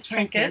ballad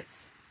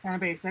trinkets. Kind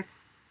of basic.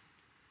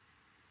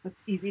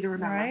 That's easy to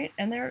remember. Right,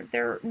 and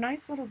they're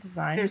nice little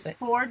designs. There's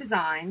 4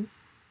 designs,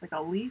 like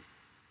a leaf,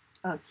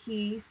 a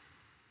key,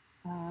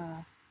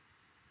 I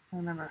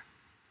remember.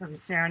 I've been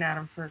staring at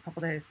them for a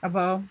couple days. A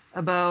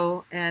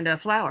bow, and a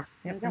flower.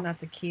 Yep, and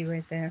that's a key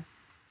right there.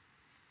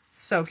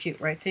 So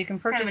cute, right? So you can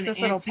purchase this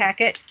little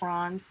packet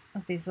bronze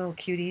of these little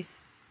cuties.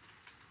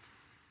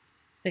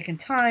 They can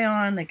tie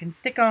on, they can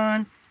stick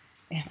on,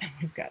 and then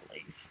we've got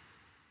lace.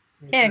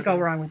 Can't go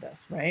wrong with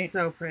this, right?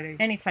 So pretty.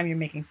 Anytime you're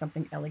making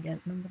something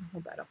elegant, and I'm going to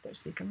hold that up there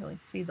so you can really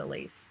see the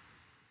lace.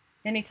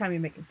 Anytime you're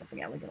making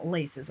something elegant,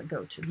 lace is a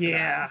go-to.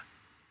 Yeah.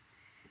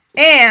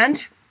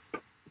 And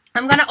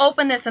I'm going to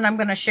open this and I'm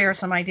going to share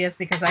some ideas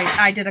because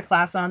I did a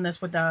class on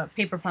this with the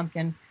paper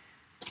pumpkin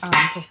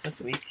just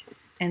this week.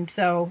 And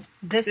so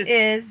this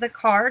is the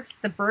cards,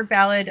 the bird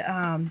ballad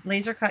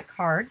laser cut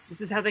cards.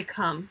 This is how they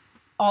come.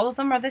 All of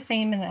them are the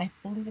same, and I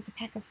believe it's a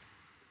pack of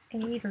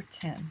 8 or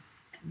 10.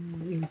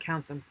 You can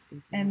count them.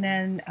 And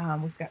then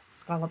we've got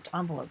scalloped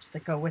envelopes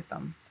that go with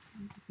them.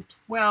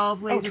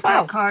 12 laser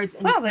cut cards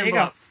and 12, there you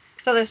go.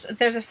 So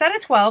there's a set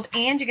of 12,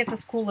 and you get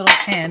this cool little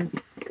tin.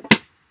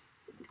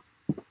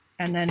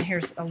 And then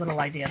here's a little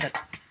idea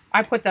that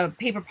I put the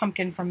paper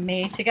pumpkin from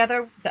May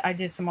together. I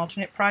did some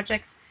alternate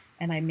projects,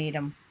 and I made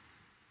them.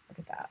 Look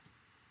at that.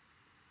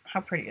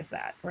 How pretty is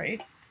that,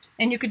 right?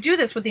 And you could do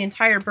this with the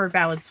entire bird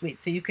ballad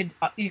suite. So you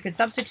could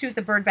substitute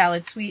the bird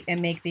ballad suite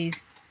and make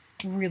these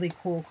really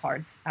cool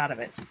cards out of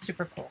it. It's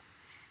super cool.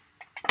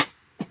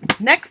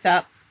 Next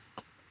up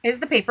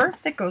is the paper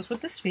that goes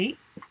with the suite.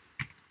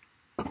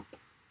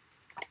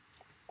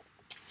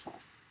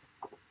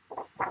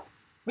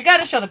 We got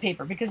to show the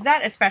paper because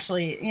that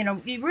especially, you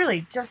know, it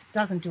really just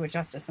doesn't do it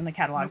justice in the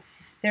catalog.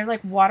 They're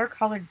like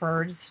watercolored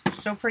birds,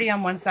 so pretty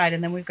on one side,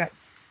 and then we've got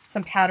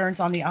some patterns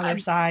on the other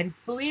side. I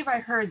believe I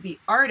heard the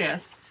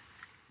artist,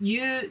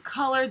 you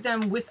colored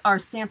them with our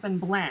Stampin'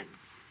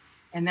 Blends.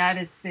 And that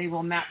is, they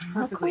will match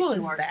perfectly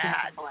to our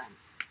Stampin'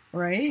 Blends.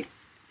 Right?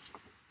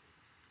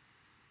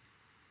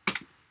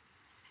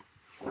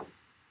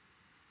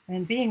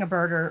 And being a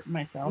birder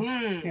myself,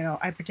 you know,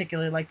 I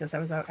particularly like this. I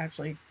was out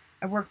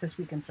I worked this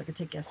weekend so I could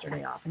take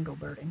yesterday off and go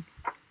birding.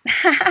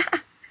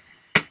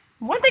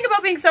 One thing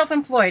about being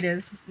self-employed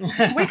is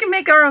we can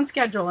make our own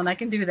schedule, and I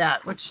can do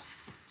that, which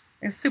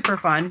is super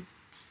fun.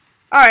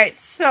 All right,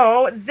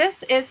 so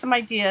this is some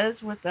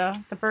ideas with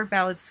the bird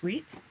ballad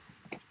suite.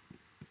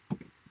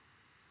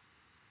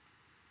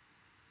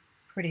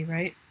 Pretty,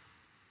 right?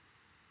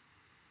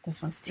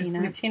 This one's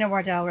Tina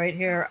Wardell right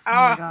here.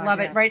 Oh, God, love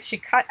it, right? She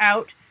cut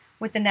out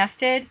with the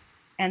nested,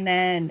 and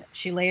then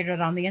she layered it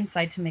on the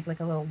inside to make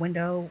like a little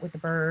window with the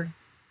bird.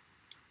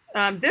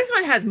 This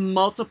one has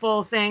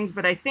multiple things,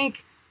 but I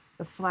think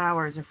the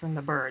flowers are from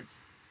the birds.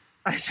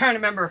 I was trying to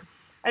remember.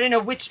 I didn't know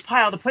which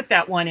pile to put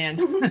that one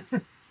in.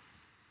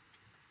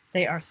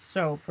 They are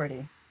so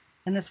pretty.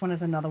 And this one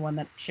is another one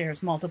that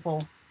shares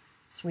multiple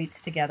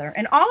suites together.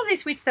 And all of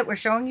these suites that we're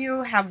showing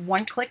you have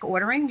one-click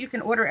ordering. You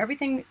can order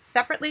everything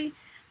separately.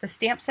 The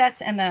stamp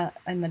sets and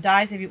the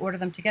dies, if you order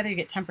them together, you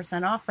get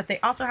 10% off. But they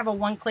also have a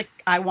one-click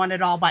I want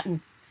it all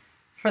button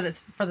for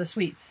the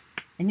suites.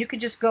 And you can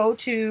just go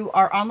to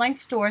our online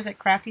stores at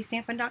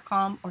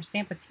craftystampin.com or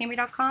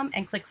stampwithtami.com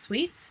and click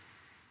suites.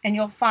 And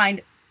you'll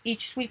find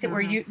each suite that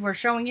we're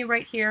showing you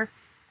right here,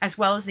 as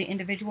well as the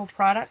individual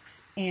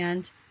products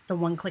and the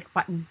one-click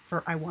button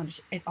for I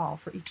want it all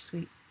for each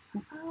suite.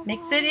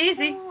 Makes it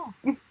easy.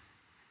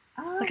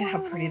 Look at how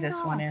pretty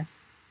this one is.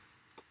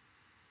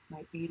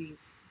 My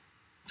 80s.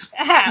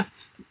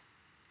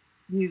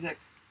 Music.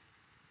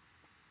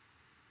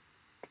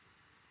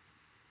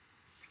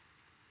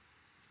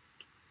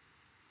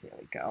 There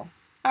we go.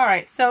 All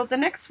right, so the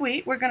next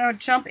suite we're going to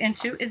jump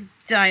into is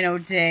Dino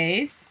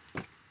Days.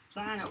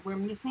 We're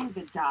missing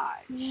the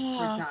dies.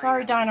 Yeah,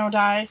 sorry, Dino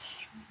Dies.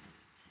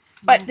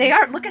 But they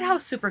are, look at how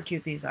super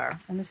cute these are.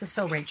 And this is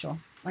so Rachel.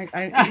 I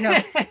you know,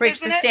 Rach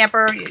the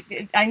Stamper,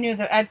 I knew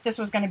that this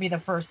was going to be the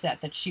first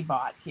set that she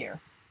bought here.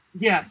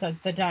 Yes.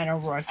 The Dino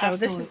Roar. So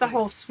This is the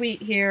whole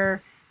suite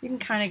here. You can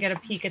kind of get a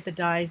peek at the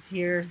dies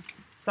here.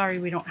 Sorry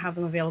we don't have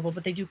them available,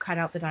 but they do cut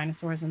out the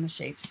dinosaurs and the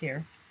shapes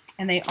here.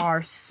 And they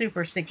are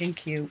super stinking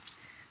cute.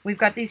 We've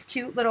got these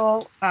cute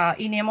little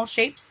enamel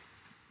shapes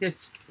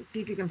Let's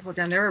see if you can pull it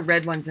down. There are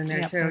red ones in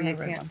there, Yep, too. there are You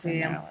red can't ones see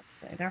in them. there. Let's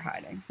see. They're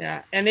hiding.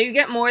 Yeah. And then you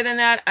get more than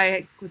that.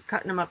 I was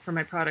cutting them up for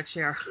my product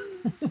share.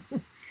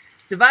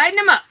 Dividing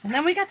them up. And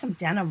then we got some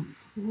denim.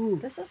 Ooh.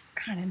 This is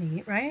kind of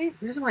neat, right?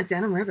 Who doesn't want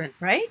denim ribbon?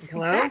 Right?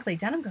 Hello? Exactly.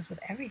 Denim goes with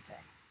everything.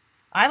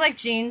 I like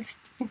jeans.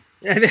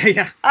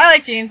 Yeah. I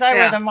like jeans. I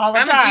wear them all the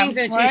time. I'm a jeans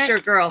and a right?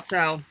 t-shirt girl,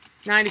 so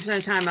 90% of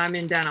the time I'm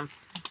in denim.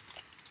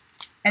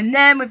 And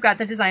then we've got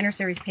the designer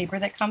series paper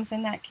that comes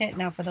in that kit.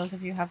 Now, for those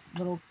of you who have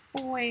little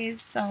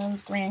boys,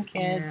 sons,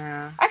 grandkids,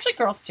 Yeah. actually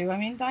girls too. I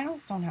mean,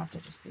 dinos don't have to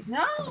just be.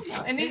 No.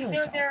 And They really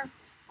don't. they're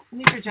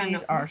neutral gender.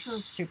 These are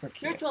super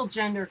cute. Neutral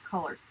gender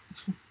colors.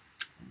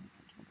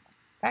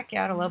 Back you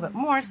out a little bit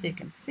more so you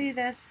can see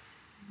this.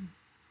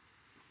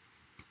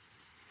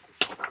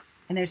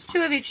 And there's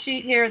 2 of each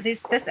sheet here.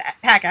 This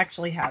pack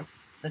actually has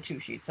the 2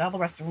 sheets. All the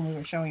rest of them we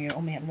were showing you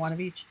only had 1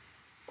 of each,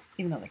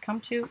 even though they come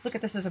 2. Look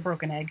at this as a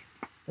broken egg.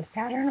 This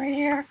pattern right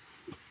here.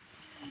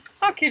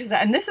 How cute is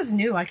that? And this is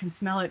new. I can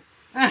smell it.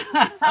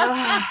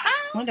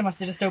 Linda must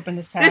have just opened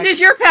this pack. This is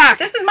your pack.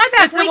 This is my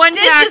pack. It's the one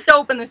pack. Just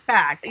open this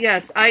pack.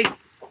 Yes, I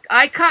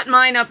cut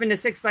mine up into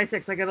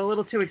 6x6. I got a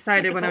little too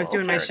excited when I was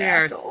doing my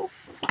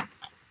shares.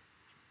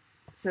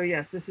 So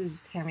yes, this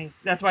is Tammy's.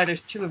 That's why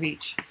there's 2 of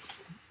each.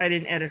 I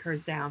didn't edit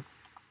hers down.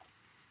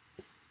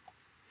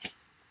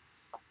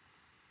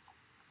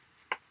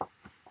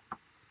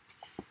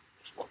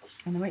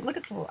 And then wait, look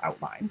at the little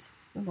outlines.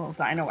 The little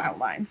dino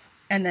outlines.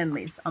 And then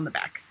leaves on the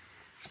back.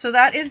 So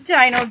that is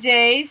Dino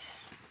Days.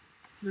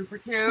 Super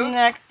cute.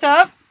 Next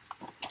up,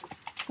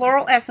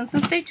 Floral Essence.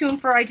 And stay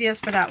tuned for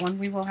ideas for that one.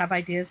 We will have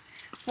ideas.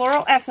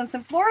 Floral Essence.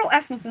 And Floral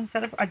Essence,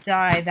 instead of a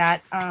die,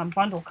 that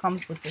bundle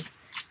comes with this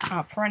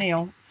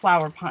perennial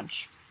flower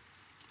punch.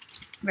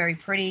 Very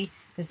pretty.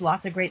 There's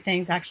lots of great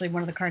things. Actually,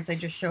 one of the cards I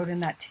just showed in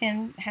that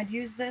tin had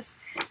used this.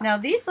 Now,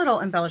 these little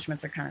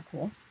embellishments are kind of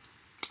cool.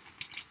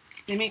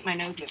 They make my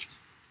nose itch.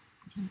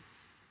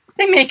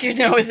 They make your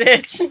nose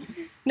itch.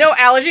 No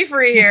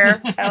allergy-free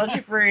here.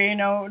 Allergy-free.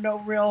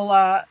 No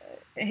real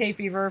hay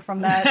fever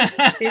from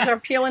that. These are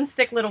peel and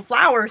stick little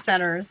flower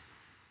centers.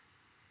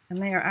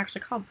 And they are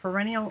actually called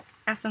Perennial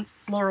Essence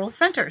Floral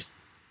Centers.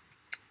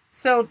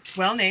 So,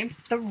 well named.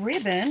 The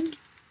ribbon.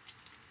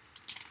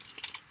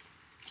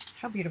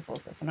 How beautiful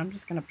is this? And I'm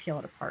just going to peel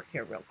it apart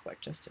here real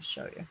quick just to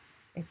show you.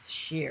 It's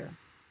sheer.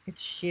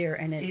 It's sheer,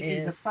 and it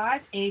is a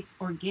 5/8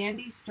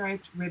 organdy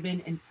striped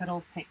ribbon in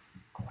petal pink.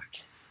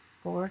 Gorgeous.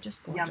 Gorgeous,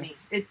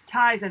 gorgeous. Yummy. It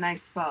ties a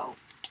nice bow.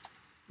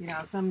 You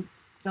know, some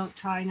don't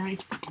tie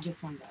nice.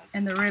 This one does.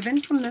 And the ribbon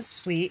from this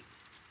suite.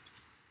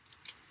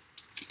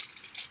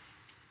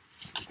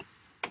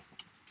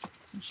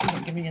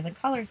 I'm giving you the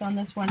colors on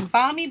this one.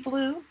 Balmy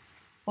Blue,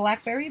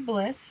 Blackberry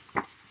Bliss,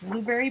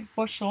 Blueberry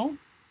Bushel,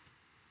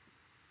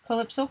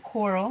 Calypso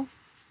Coral,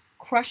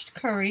 Crushed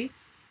Curry,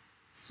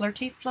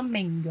 Flirty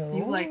Flamingo.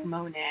 You like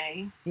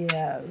Monet.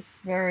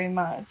 Yes, very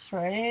much,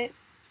 right?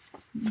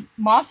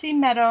 Mossy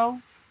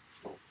Meadow,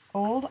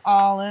 Old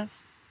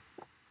Olive,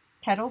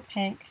 Petal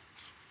Pink,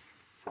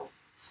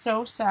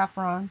 So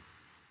Saffron,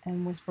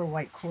 and Whisper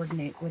White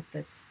coordinate with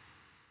this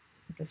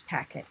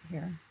packet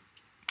here.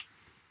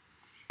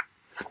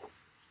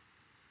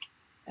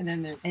 And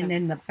then there's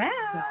in the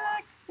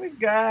back, we've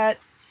got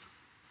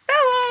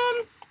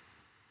vellum,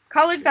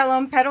 colored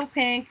vellum, Petal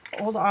Pink,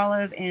 Old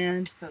Olive,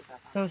 and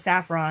So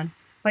Saffron.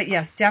 But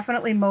yes,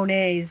 definitely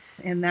Monet's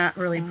in that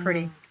really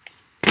pretty.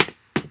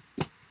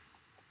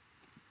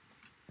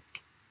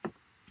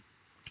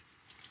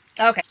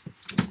 Okay.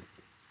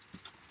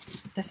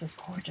 This is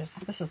gorgeous.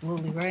 This is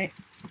Lily, right?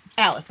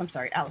 Alice, I'm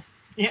sorry, Alice.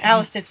 Yeah.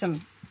 Alice did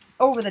some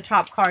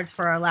over-the-top cards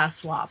for our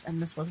last swap,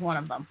 and this was one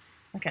of them.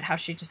 Look at how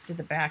she just did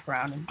the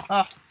background. And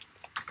oh,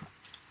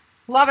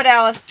 love it,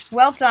 Alice.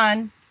 Well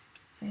done.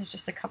 So here's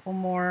just a couple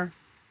more.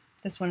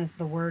 This one is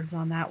the words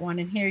on that one.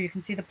 And here you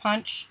can see the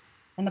punch.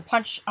 And the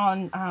punch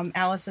on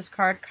Alice's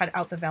card cut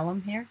out the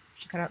vellum here.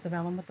 She cut out the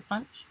vellum with the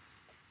punch.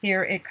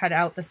 Here it cut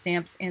out the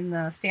stamps in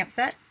the stamp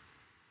set.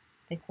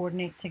 They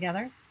coordinate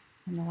together.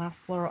 And the last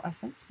floral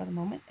essence for the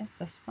moment is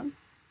this one.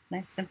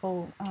 Nice,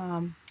 simple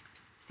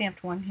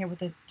stamped one here with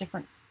the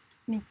different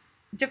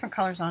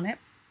colors on it.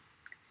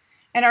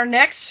 And our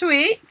next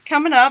suite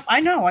coming up,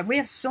 I know, we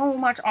have so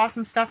much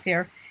awesome stuff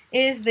here,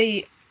 is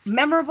the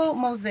Memorable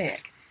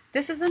Mosaic.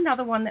 This is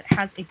another one that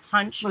has a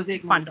punch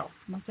bundle.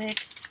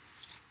 Mosaic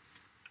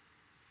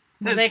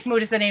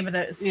Mood is the name of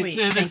the suite.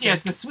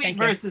 It's the suite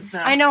versus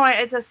the... I know,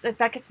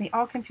 that gets me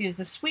all confused.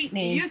 The suite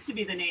name... It used to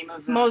be the name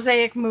of the...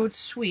 Mosaic Mood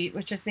Suite,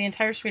 which is the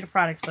entire suite of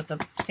products, but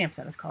the stamp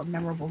set is called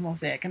Memorable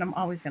Mosaic, and I'm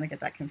always going to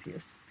get that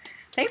confused.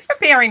 Thanks for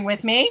bearing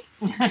with me.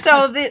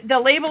 So the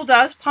label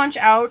does punch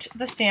out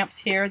the stamps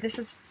here. This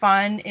is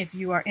fun if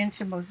you are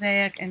into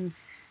mosaic, and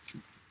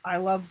I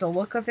love the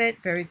look of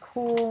it. Very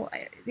cool.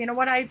 You know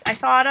what I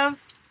thought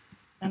of?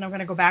 And I'm going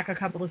to go back a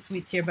couple of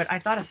suites here, but I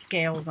thought of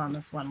scales on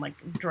this one, like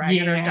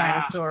dragon or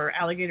dinosaur,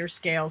 alligator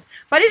scales.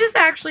 But it is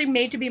actually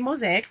made to be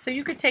mosaic, so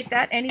you could take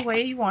that any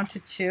way you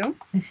wanted to.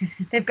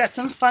 They've got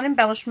some fun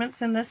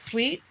embellishments in this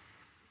suite.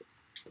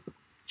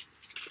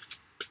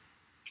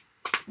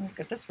 We've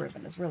got this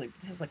ribbon is really,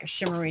 this is like a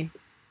shimmery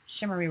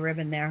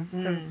ribbon there.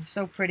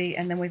 So pretty.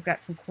 And then we've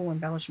got some cool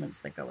embellishments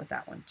that go with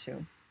that one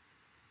too.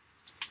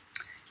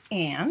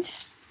 And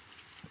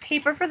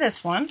paper for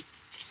this one.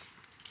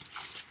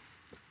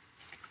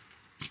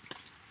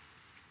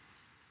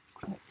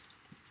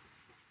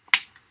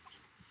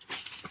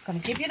 I'm going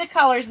to give you the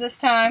colors this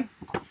time.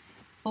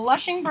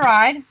 Blushing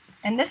Bride.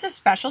 And this is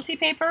specialty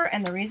paper.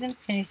 And the reason,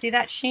 can you see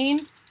that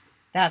sheen?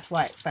 That's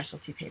why it's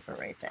specialty paper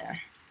right there.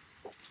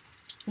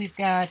 We've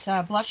got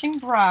Blushing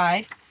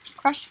Bride,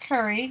 Crushed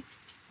Curry,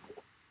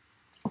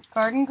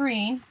 Garden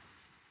Green,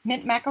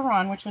 Mint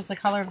Macaron, which was the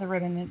color of the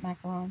ribbon, Mint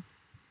Macaron,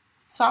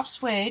 Soft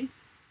Suede,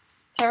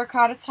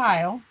 Terracotta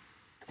Tile,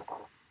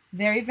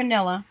 Very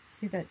Vanilla.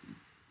 See the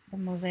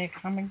mosaic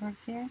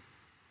hummingbirds here?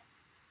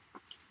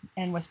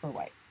 And Whisper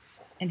White.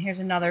 And here's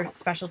another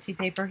specialty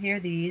paper here.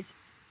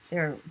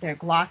 They're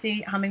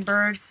glossy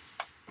hummingbirds.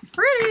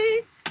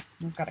 Pretty!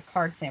 We've got a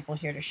card sample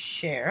here to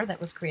share that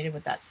was created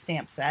with that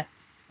stamp set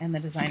and the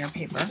designer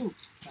paper. Ooh.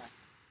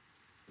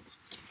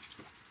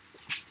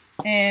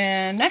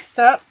 And next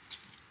up,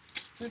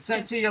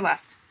 so to your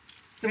left.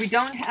 So we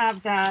don't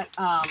have that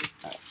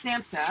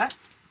stamp set.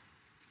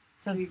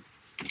 So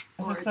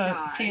is this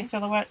a See a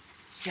Silhouette?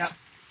 Yep.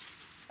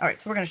 All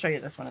right, so we're going to show you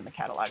this one in the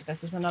catalog.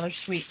 This is another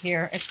suite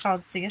here. It's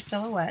called See a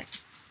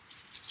Silhouette.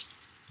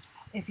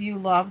 If you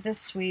love this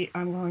suite,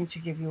 I'm going to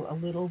give you a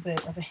little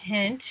bit of a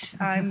hint.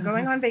 I'm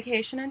going on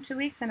vacation in 2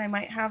 weeks, and I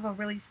might have a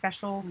really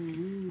special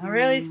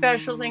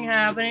thing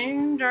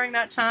happening during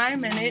that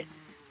time, and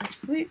the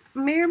suite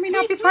may or may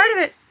not be part of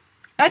it.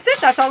 That's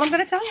it. That's all I'm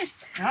going to tell you.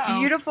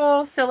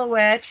 Beautiful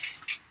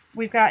silhouettes.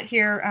 We've got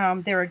here,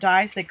 there are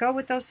dies that go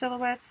with those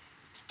silhouettes,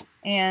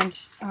 and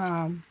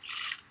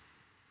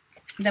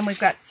then we've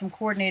got some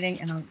coordinating,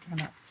 and I'm going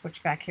to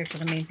switch back here to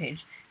the main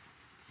page.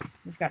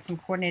 We've got some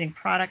coordinating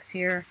products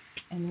here,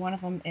 and one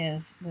of them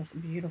is this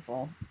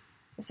beautiful,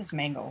 this is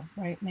mango,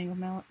 right? Mango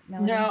melody?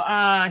 No,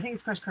 I think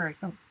it's crushed curry.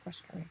 Oh,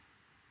 crushed curry.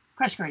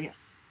 Crushed curry,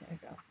 yes. There you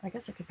go. I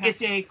guess it could pass.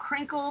 It's a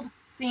crinkled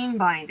seam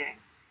binding,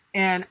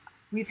 and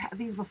we've had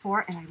these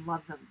before, and I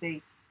love them.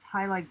 They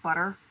tie like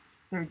butter.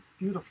 They're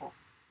beautiful.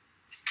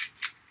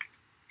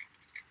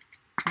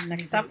 And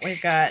next up,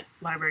 we've got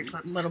library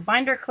clips, little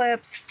binder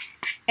clips,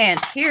 and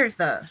here's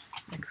the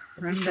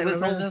creme de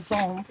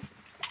resistance.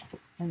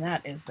 And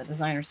that is the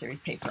designer series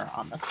paper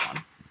on this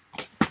one.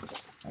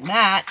 And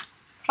that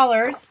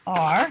colors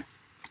are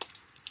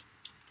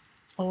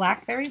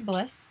Blackberry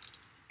Bliss.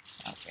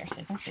 Out there so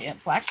you can see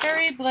it.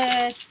 Blackberry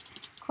Bliss,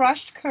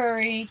 Crushed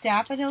Curry,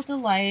 Daffodil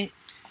Delight,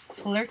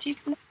 Flirty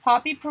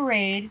Poppy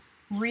Parade,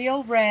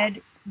 Real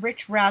Red,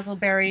 Rich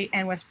Razzleberry,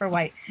 and Whisper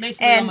White.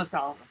 Basically almost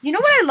all of them. You know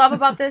what I love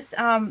about this?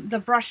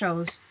 The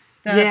brushos,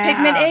 the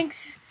pigment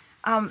inks.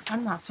 I'm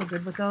not so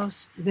good with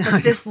those,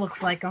 but this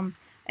looks like them.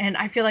 And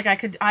I feel like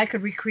I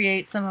could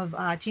recreate some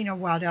of Tina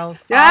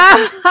Waddell's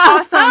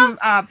awesome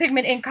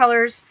pigment ink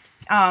colors,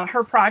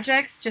 her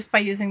projects, just by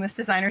using this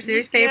designer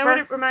series paper. You know what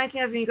it reminds me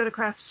of when you go to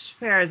craft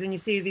fairs and you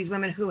see these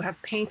women who have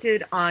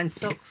painted on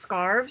silk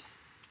scarves?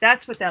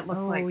 That's what that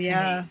looks like to me.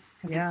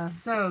 Yeah.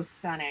 It's so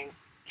stunning.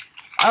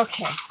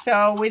 Okay,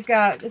 so we've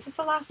got, this is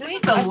the last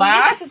suite.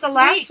 This is the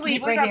last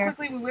suite right here.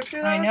 Quickly we whipped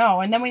through those? I know,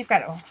 and then we've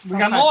got,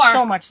 more.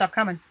 So much stuff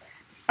coming.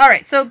 All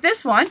right, so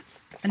this one,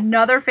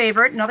 another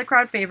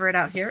crowd favorite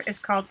out here, is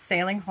called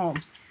Sailing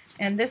Home.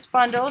 And this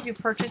bundle, if you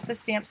purchase the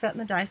stamp set and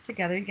the dies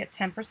together, you get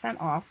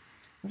 10% off.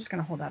 I'm just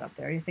going to hold that up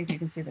there. You think you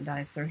can see the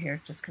dies through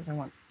here just because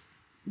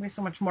there's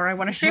so much more I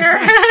want to share.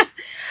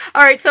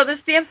 All right, so the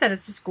stamp set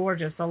is just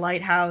gorgeous. The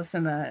lighthouse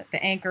and the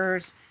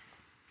anchors.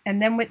 And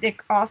then it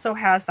also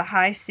has the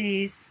High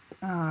Seas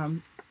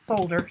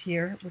folder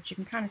here, which you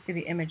can kind of see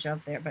the image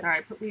of there. But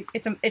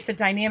it's a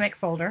dynamic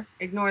folder.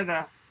 Ignore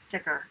the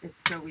sticker.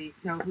 It's so we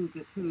know whose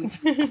is whose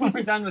when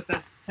we're done with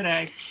this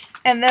today.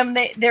 And then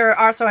there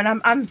are also,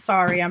 and I'm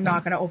sorry, I'm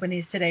not going to open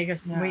these today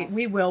because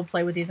we will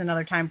play with these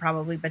another time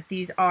probably. But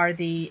these are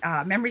the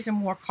Memories and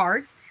More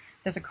cards.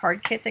 There's a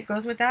card kit that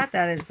goes with that.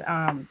 That is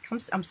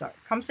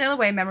Come Sail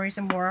Away, Memories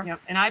and More. Yep,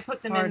 and I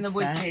put them in the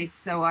wood case,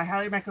 so I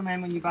highly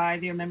recommend when you buy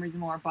the Memories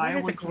and More, buy a wood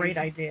case. That's a great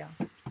idea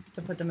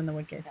to put them in the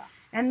wood case. Yeah.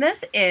 And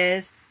this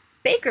is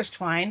Baker's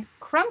Twine,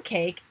 Crumb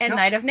Cake, and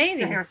Night of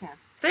Navy.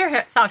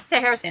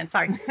 Sahara Sand,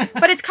 sorry.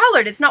 But it's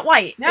colored, it's not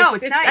white. No,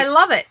 it's nice. I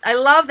love it. I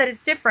love that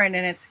it's different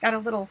and it's got a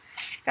little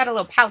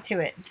pout to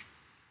it.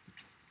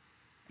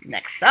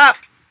 Next up,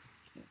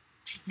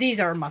 these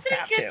are a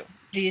must-have too.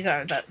 These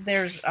are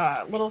there's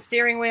little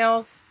steering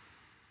wheels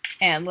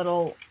and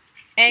little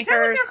anchors. Is that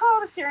what they're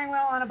called, a steering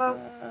wheel on a boat?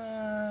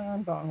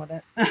 I'm going with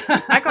it.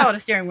 I call it a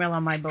steering wheel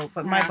on my boat,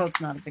 but my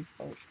boat's not a big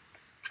boat.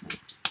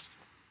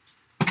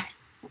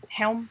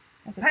 Helm?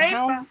 Is it the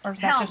helm? Or is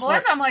that just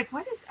where... I'm like,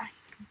 what is...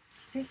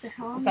 Take the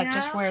helm Is that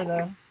just where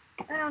the...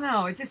 I don't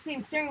know. It just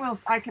seems... Steering wheels,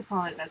 I kept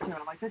calling it that too. And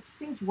I'm like, that just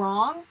seems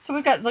wrong. So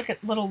we've got, look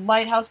at little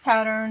lighthouse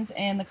patterns,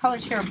 and the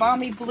colors here are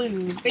Balmy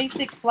Blue,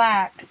 Basic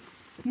Black,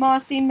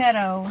 Mossy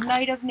Meadow,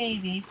 Night of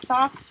Navy,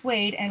 Soft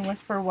Suede, and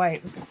Whisper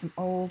White. We've got some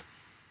old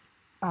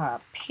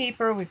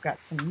paper. We've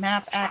got some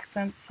map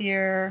accents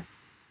here.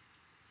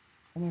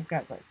 And we've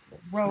got like the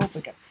rope,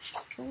 we've got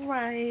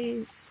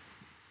stripes,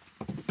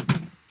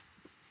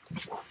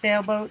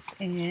 sailboats,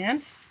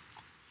 and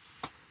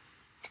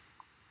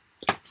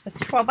it's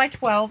 12 by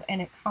 12,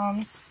 and it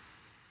comes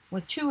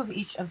with 2 of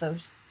each of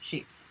those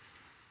sheets.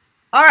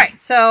 All right,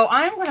 so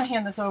I'm going to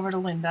hand this over to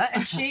Linda,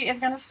 and she is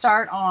going to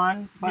start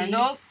on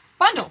Bundles.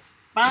 Bundles.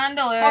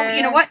 Bundler. Oh,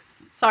 you know what?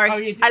 Sorry,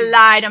 Oh, I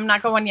lied. I'm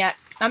not going yet.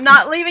 I'm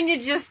not leaving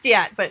you just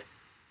yet, but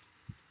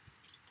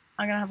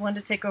I'm going to have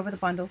Linda take over the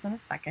bundles in a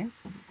second.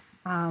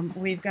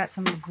 We've got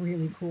some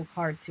really cool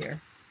cards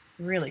here.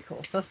 Really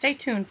cool. So stay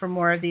tuned for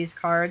more of these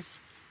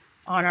cards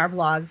on our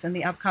blogs in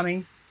the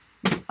upcoming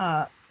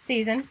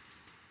season.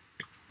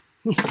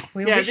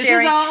 We will be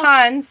sharing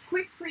tons.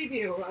 Quick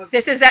preview of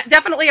this is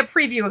definitely a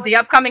preview of the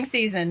upcoming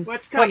season.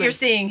 What's coming? What you're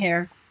seeing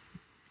here.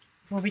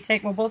 So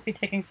we'll both be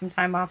taking some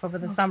time off over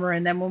the summer,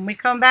 and then when we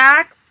come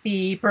back,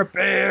 be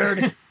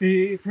prepared.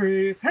 Be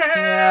prepared.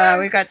 Yeah,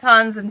 we've got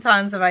tons and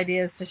tons of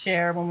ideas to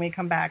share when we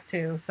come back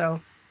too.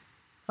 So,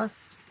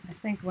 plus, I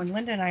think when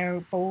Linda and I are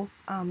both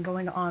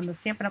going on the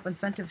Stampin' Up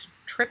Incentives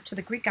trip to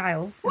the Greek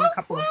Isles in a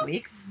couple of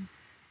weeks,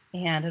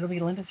 and it'll be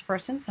Linda's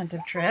first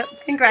incentive trip.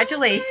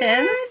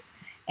 Congratulations!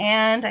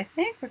 And I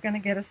think we're going to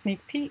get a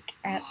sneak peek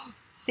at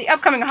the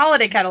upcoming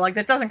holiday catalog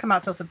that doesn't come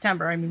out till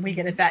September. I mean, we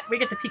get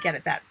to peek at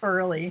it that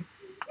early,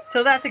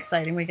 so that's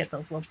exciting. We get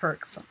those little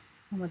perks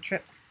on the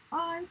trip.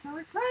 I'm so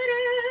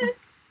excited!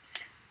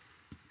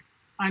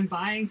 I'm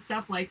buying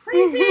stuff like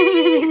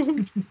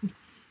crazy.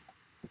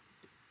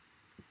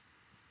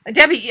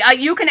 Debbie,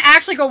 you can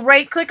actually go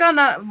click on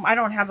the. I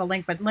don't have a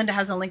link, but Linda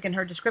has a link in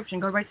her description.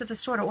 Go right to the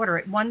store to order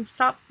it. One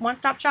stop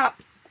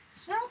shop.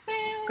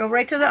 Shopping. Go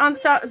right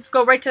to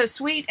go right to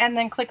Suite, and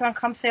then click on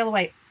Come Sail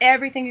Away.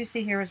 Everything you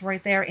see here is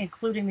right there,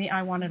 including the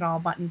I Want It All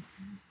button.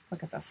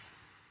 Look at this.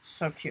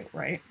 So cute,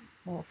 right?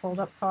 Little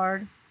fold-up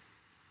card.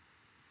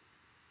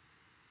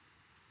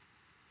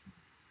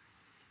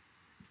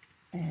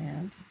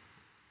 And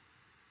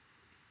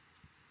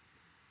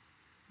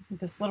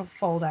this little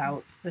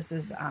fold-out. This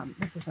is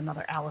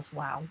another Alice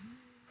Wow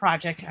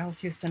project.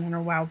 Alice Houston and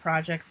her Wow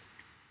projects.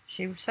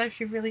 She says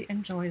she really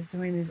enjoys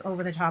doing these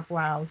over-the-top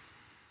wows.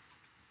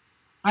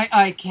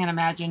 I can't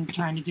imagine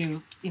trying to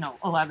do,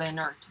 11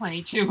 or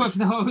 22 of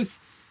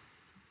those.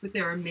 But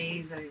they're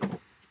amazing.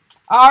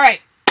 All right.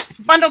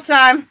 Bundle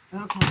time.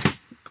 Okay.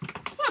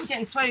 Oh, I'm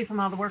getting sweaty from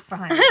all the work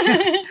behind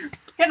me.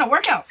 Getting a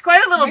workout. It's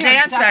quite a little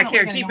dance back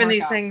here, keeping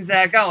these things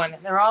going.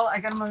 I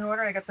got them in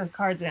order. I got the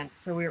cards in.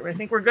 So I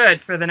think we're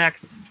good for the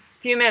next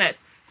few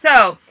minutes.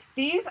 So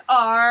these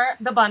are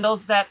the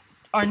bundles that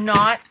are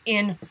not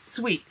in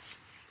suites.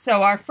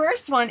 So our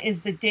first one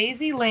is the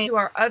Daisy Lane to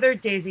our other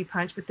Daisy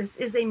Punch, but this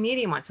is a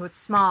medium one, so it's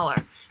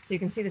smaller. So you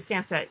can see the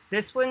stamp set.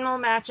 This one will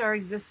match our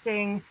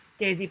existing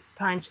Daisy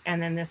Punch,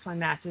 and then this one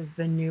matches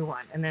the new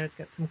one. And then it's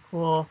got some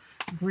cool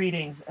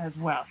greetings as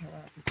well. Here,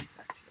 I'll give these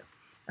back to you.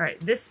 All right,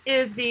 this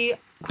is the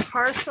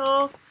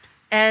Parcels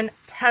and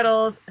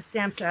Petals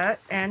stamp set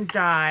and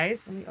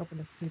dies. Let me open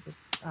this, see if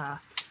it's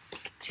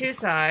 2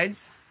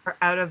 sides are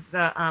out of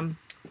the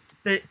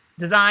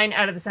design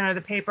out of the center of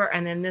the paper,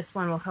 and then this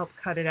one will help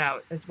cut it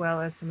out, as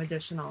well as some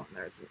additional.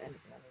 There's anything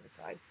on the other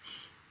side.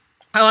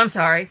 Oh, I'm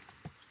sorry.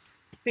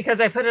 Because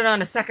I put it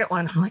on a second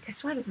one, I'm like, I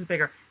swear this is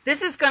bigger.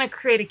 This is going to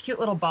create a cute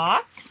little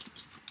box.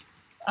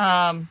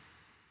 Let's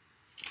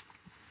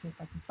see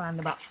if I can find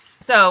the box.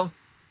 So,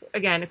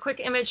 again, a quick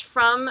image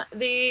from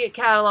the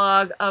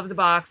catalog of the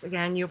box.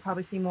 Again, you'll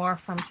probably see more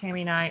from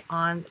Tami and I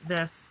on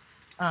this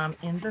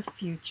in the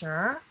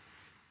future.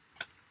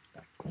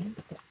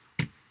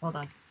 Hold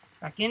on.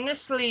 Back in the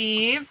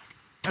sleeve.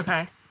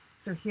 Okay,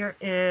 so here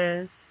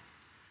is,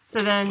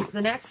 so then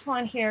the next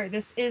one here,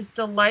 this is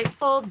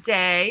Delightful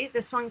Day.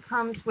 This one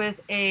comes with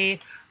a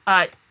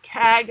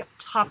tag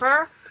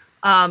topper.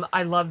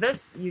 I love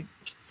this. You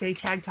say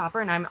tag topper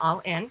and I'm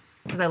all in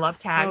because I love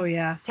tags. Oh,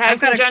 yeah.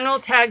 Tags in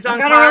general, tags on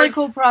cards. I've got a really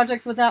cool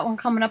project with that one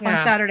coming up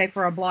on Saturday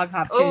for a blog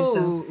hop, too.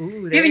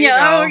 Ooh, We're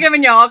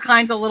giving you all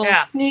kinds of little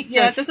sneaks. So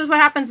yeah, this is what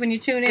happens when you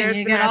tune in. You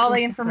the get all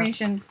the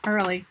information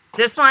early.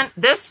 This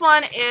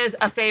one is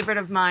a favorite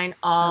of mine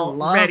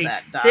already. I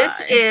love that die.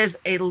 This is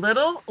a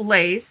little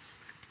lace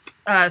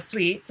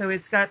suite. So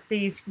it's got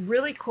these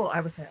really cool,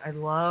 I would say, I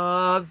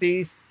love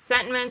these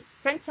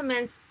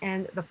sentiments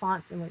and the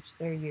fonts in which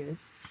they're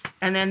used.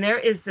 And then there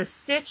is the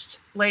stitched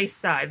lace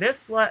die.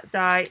 This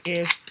die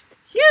is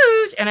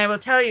huge. And I will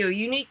tell you,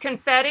 you need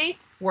confetti,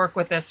 work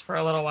with this for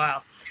a little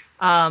while.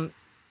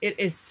 It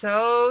is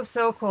so,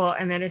 so cool.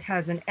 And then it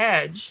has an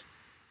edge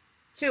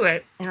to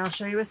it, and I'll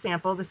show you a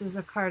sample. This is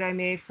a card I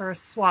made for a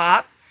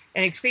swap,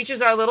 and it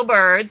features our little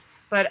birds,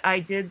 but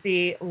I did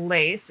the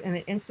lace, and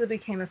it instantly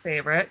became a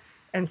favorite.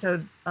 And so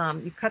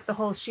you cut the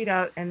whole sheet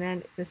out, and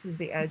then this is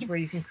the edge where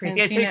you can create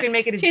it. So you can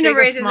make it as big or small. Tina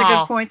raises a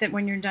good point that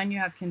when you're done, you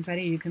have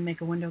confetti you can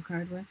make a window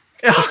card with.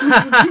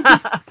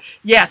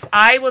 Yes,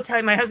 I will tell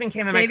you, my husband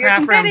came in my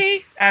craft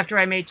room after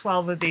I made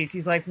 12 of these.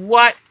 He's like,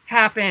 what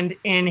happened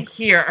in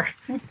here?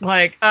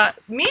 Like,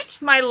 meet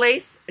my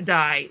lace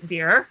die,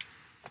 dear.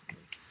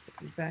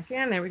 these back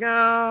in. There we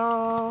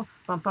go.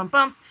 Bump, bump,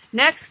 bump.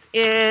 Next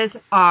is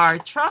our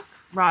truck.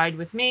 Ride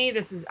with me.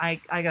 This is, I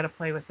got to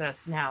play with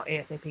this now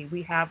ASAP.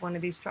 We have one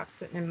of these trucks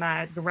sitting in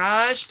my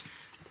garage.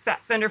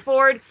 Fat Fender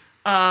Ford.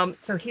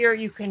 So here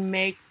you can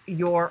make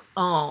your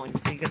own.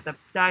 So you get the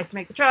dies to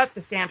make the truck,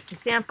 the stamps to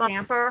stamp on.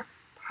 Stamper.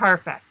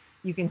 Perfect.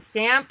 You can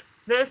stamp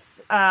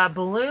this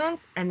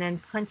balloons and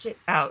then punch it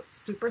out.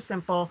 Super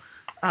simple.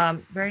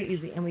 Very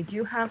easy. And we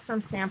do have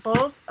some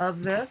samples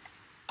of this.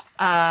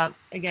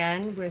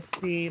 Again, with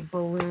the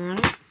balloon.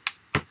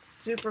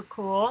 Super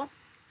cool.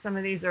 Some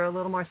of these are a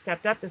little more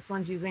stepped up. This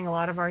one's using a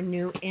lot of our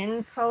new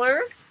in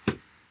colors.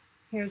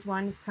 Here's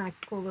one. It's kind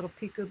of cool little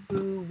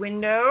peekaboo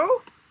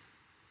window.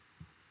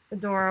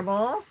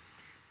 Adorable.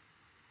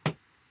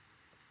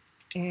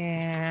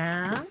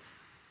 And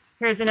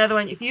here's another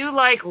one. If you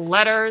like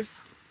letters,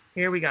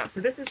 here we go.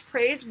 So this is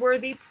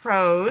Praiseworthy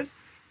Prose.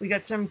 We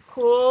got some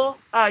cool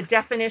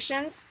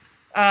definitions.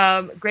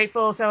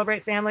 Grateful,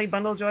 celebrate, family,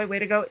 bundle, joy, way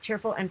to go,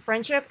 cheerful, and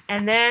friendship.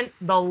 And then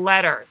the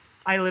letters.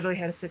 I literally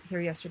had to sit here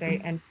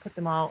yesterday and put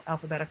them all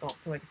alphabetical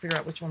so I could figure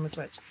out which one was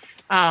which.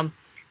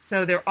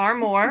 So there are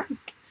more.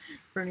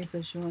 Bernie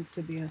says she wants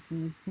to be us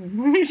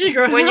when she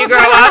grows up. When you grow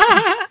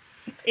up.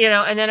 You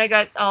know, and then I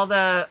got all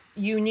the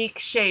unique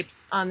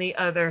shapes on the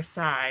other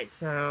side.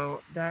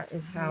 So that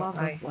is how I love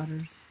those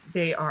letters.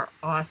 They are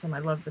awesome. I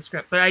love the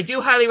script. But I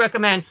do highly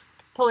recommend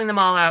pulling them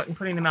all out and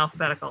putting them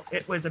alphabetical.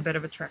 It was a bit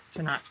of a trick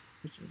to not.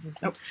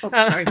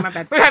 Sorry, my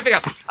bad. We're happy to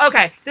go.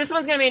 Okay, this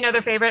one's going to be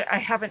another favorite. I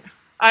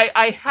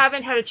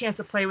haven't had a chance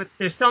to play with.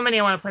 There's so many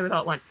I want to play with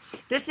all at once.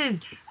 This is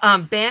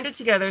banded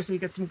together, so you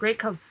get some great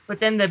colors. But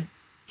then the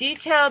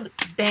detailed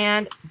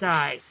band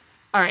dies.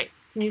 All right,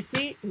 can you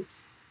see?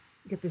 Oops.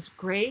 You get this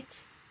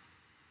great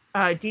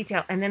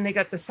detail, and then they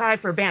got the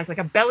side for bands, like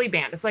a belly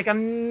band. It's like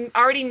a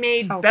already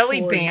made belly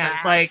band.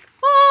 Like,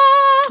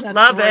 oh,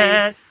 love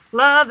it,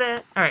 love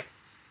it. All right,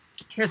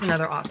 here's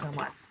another awesome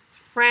one.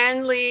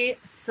 Friendly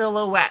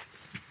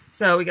silhouettes.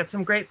 So we got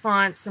some great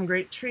fonts, some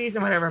great trees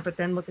and whatever, but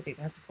then look at these.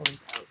 I have to pull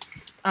these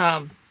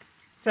out.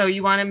 So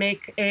you want to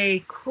make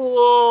a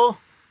cool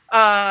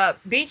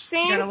beach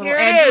scene? Got a little Here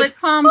edge it is. with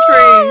palm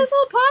trees.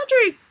 Little palm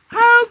trees.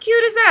 How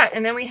cute is that?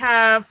 And then we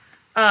have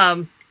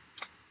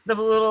the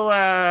little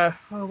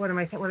what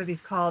are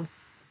these called?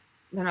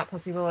 They're not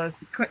pussy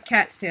willows.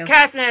 Cat's tails.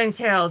 Cats and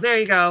tails. There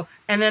you go.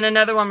 And then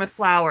another one with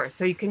flowers.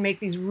 So you can make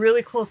these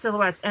really cool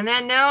silhouettes. And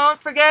then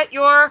don't forget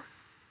your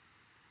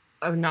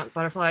not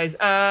butterflies,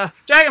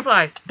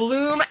 dragonflies.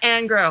 Bloom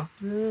and grow.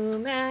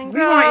 Bloom and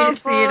grow. We want you to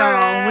see it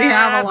all. We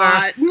have a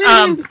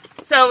lot.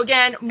 So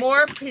again,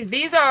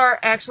 these are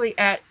actually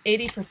at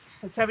 80%,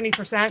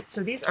 70%.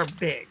 So these are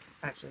big,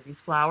 actually,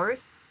 these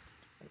flowers.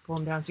 I pull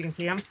them down so you can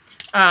see them.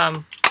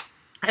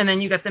 And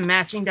then you got the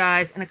matching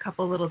dies and a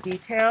couple little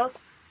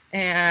details.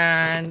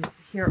 And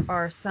here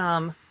are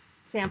some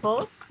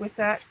samples with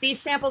that. These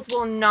samples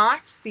will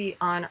not be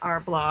on our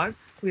blog.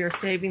 We are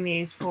saving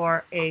these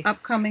for a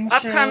upcoming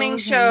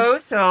show.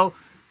 So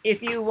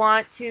if you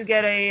want to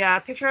get a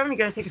picture of them, you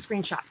got to take a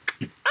screenshot.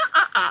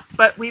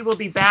 But we will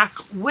be back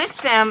with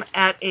them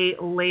at a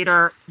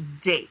later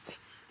date.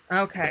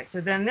 Okay, so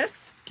then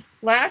this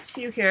last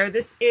few here,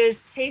 this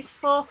is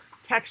Tasteful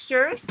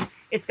Textures.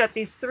 It's got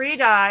these 3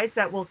 dies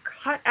that will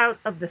cut out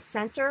of the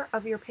center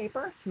of your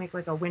paper to make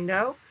like a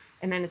window.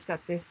 And then it's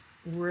got this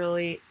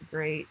really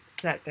great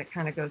set that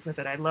kind of goes with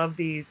it. I love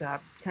these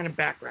kind of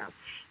backgrounds.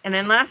 And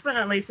then last but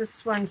not least,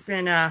 this one's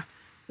been,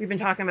 we've been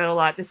talking about a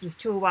lot. This is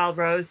To a Wild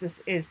Rose.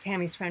 This is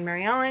Tammy's friend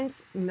Mary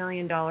Ellen's $1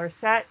 Million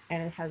set.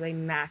 And it has a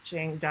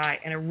matching die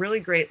and a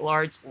really great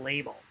large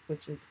label,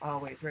 which is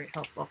always very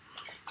helpful.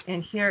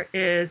 And here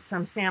is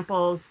some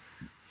samples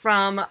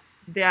from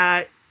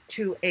that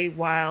To a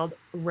Wild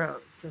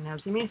Rose. So now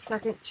give me a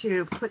second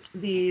to put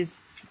these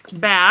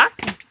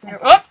back.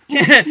 Oh,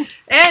 and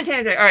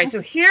all right,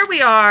 so here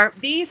we are.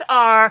 These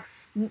are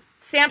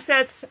stamp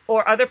sets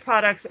or other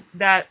products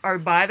that are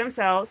by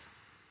themselves.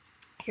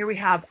 Here we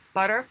have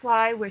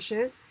Butterfly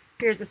Wishes.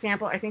 Here's a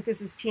sample. I think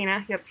this is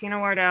Tina. Yep, Tina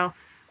Wardell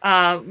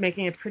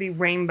making a pretty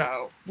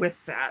rainbow with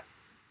that.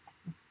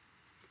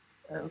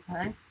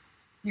 Okay. Do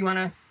you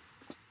want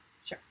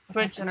to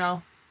switch and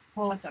I'll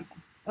pull it up?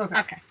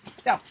 Okay,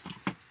 so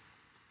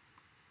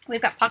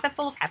we've got Pocket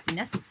Full of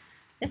Happiness.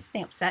 This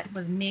stamp set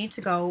was made to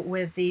go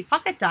with the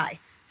pocket die.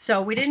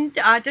 So we didn't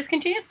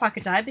discontinue the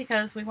pocket die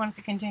because we wanted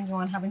to continue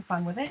on having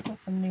fun with it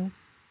with some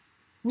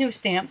new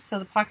stamps. So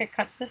the pocket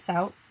cuts this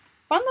out.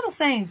 Fun little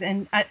sayings,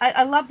 and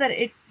I love that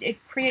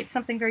it creates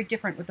something very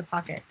different with the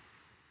pocket.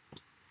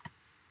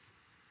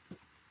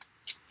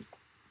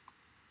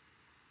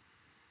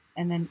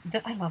 And then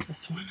I love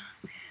this one.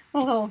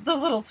 The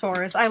little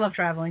tourist. I love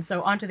traveling,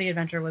 so Onto the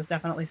Adventure was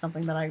definitely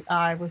something that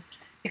I was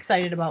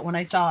excited about when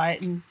I saw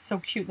it, and so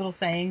cute little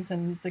sayings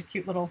and the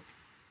cute little,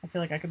 I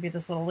feel like I could be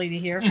this little lady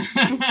here.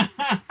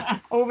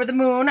 Over the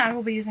Moon. I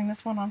will be using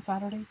this one on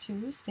Saturday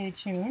too. Stay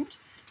tuned.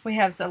 We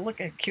have, so look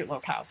at cute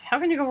little cows. How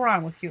can you go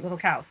wrong with cute little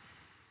cows?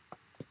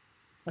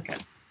 Look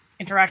at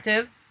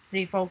interactive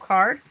Z-fold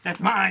card. That's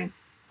mine.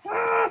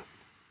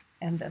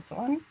 And this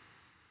one.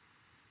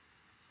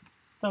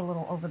 the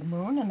little over the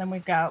moon. And then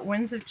we've got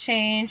Winds of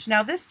Change.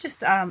 Now this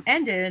just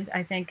ended,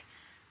 I think,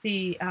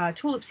 the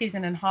tulip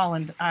season in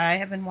Holland. I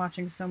have been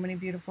watching so many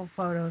beautiful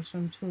photos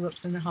from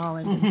tulips in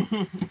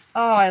Holland.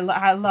 Oh,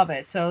 I love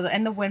it. So,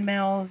 and the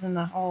windmills and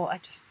the whole,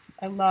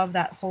 I love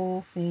that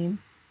whole scene.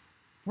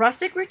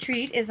 Rustic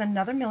Retreat is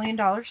another $1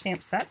 million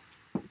stamp set.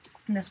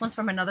 And this one's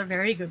from another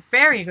very good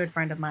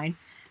friend of mine,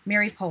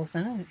 Mary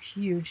Polson. A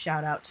huge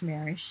shout out to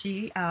Mary.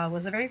 She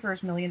was the very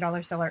first $1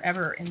 million seller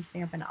ever in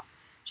Stampin' Up.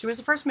 She was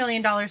the first $1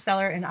 million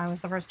seller, and I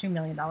was the first $2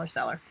 million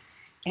seller.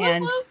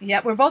 And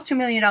yeah, we're both $2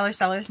 million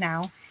sellers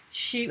now.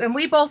 And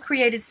we both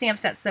created stamp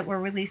sets that were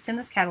released in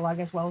this catalog,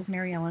 as well as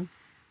Mary Ellen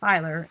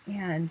Byler.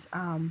 And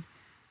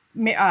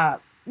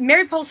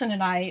Mary Polson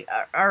and I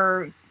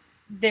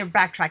they're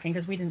backtracking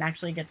because we didn't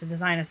actually get to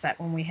design a set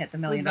when we hit the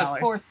 $1 million. Was the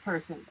fourth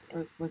person,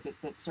 or was it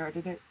that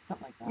started it?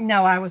 Something like that.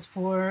 No, I was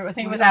four. I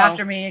think it was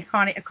after me.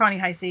 Connie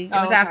Heisey. It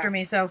was after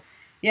me. So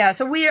yeah,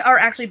 so we are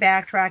actually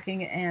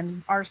backtracking,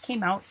 and ours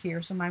came out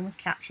here. So mine was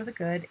Capture the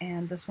Good,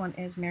 and this one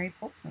is Mary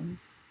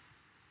Polson's.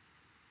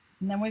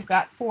 And then we've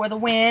got For the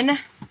Win.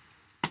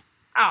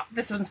 Oh,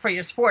 this one's for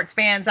your sports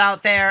fans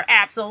out there.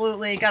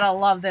 Absolutely. Gotta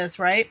love this,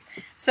 right?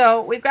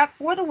 So we've got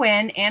For the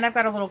Win, and I've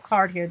got a little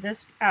card here.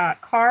 This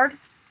card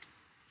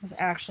was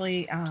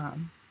actually,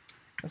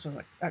 this was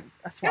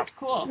a swap. That's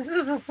cool. This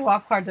is a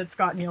swap card that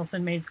Scott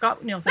Nielsen made.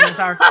 Scott Nielsen is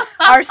our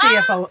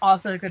CFO,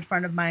 also a good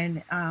friend of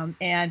mine.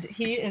 And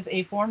he is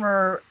a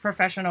former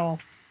professional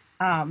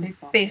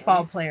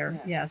baseball player.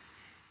 Yeah. Yes.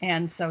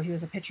 And so he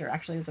was a pitcher.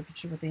 Actually, he was a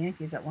pitcher with the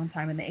Yankees at one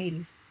time in the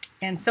 80s.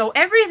 And so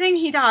everything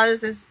he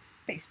does is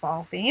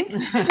baseball themed.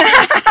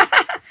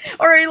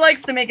 Or he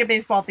likes to make a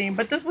baseball theme.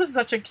 But this was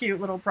such a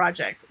cute little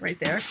project right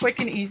there.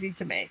 Quick and easy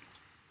to make.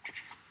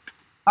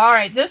 All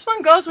right, this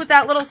one goes with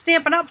that little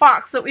Stampin' Up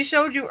box that we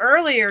showed you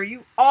earlier.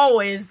 You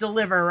always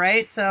deliver,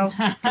 right? So,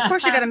 of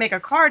course, you got to make a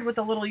card with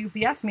the little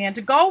UPS man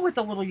to go with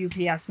the little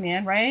UPS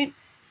man, right?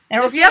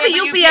 And if you have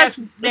a UPS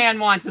man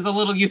wants is a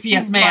little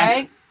UPS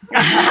man.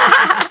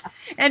 Right?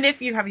 And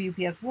if you have a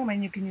UPS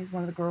woman, you can use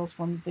one of the girls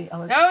from the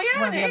other,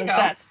 one of the other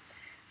sets.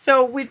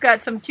 So we've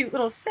got some cute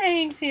little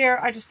sayings here.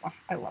 I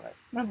love it.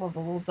 I love the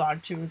little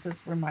dog too. So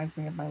it reminds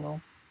me of my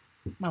little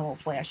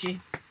Flashy.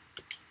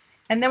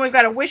 And then we've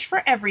got a Wish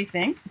for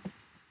Everything.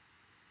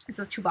 This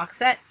is a 2-box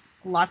set.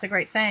 Lots of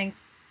great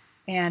sayings.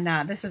 And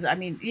this is, I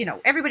mean, you know,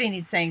 everybody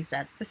needs saying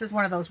sets. This is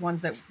one of those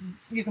ones that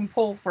you can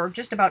pull for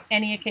just about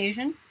any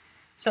occasion.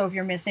 So if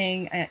you're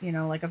missing, you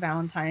know, like a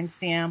Valentine's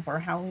stamp or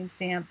a Halloween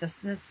stamp,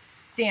 this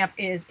stamp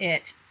is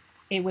it.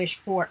 A wish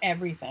for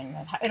everything.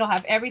 It'll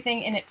have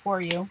everything in it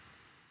for you.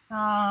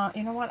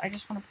 You know what? I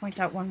just want to point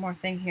out one more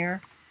thing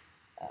here.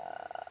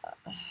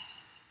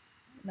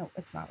 No,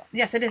 it's not.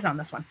 Yes, it is on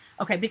this one.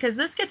 Okay, because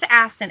this gets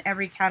asked in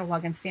every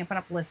catalog and Stampin'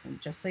 Up Listen,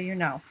 just so you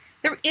know.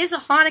 There is a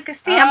Hanukkah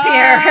stamp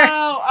here.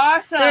 Oh,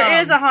 awesome. There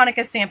is a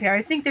Hanukkah stamp here.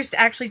 I think there's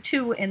actually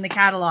 2 in the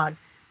catalog.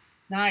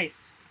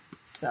 Nice.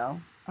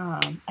 So,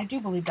 I do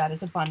believe that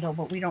is a bundle,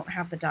 but we don't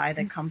have the die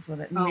that comes with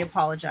it, and we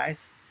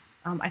apologize.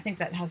 I think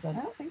that has I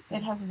don't think so.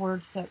 It has a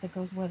word set that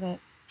goes with it.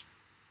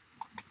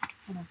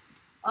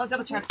 I'll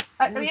double check.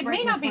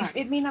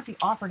 It may not be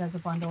offered as a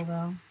bundle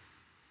though.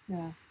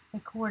 Yeah.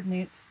 It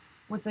coordinates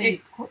with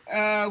the.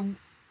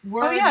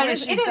 Word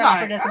it is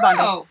offered as a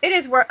bundle. It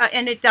is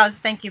and it does.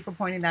 Thank you for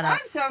pointing that out.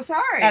 I'm so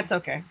sorry. That's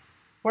okay.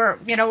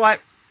 You know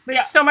what?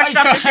 There's so much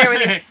stuff to share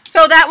with you.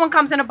 So that one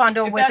comes in a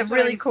bundle with a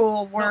really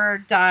cool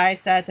word die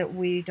set that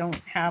we don't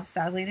have,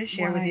 sadly, to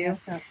share with you.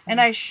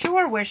 And I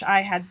sure wish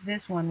I had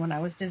this one when I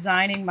was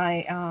designing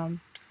my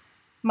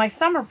my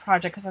summer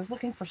project because I was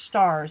looking for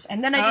stars.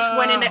 And then I just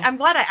went in. I'm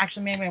glad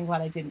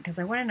I didn't because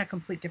I went in a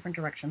complete different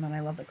direction and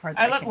I love the card.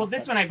 Well,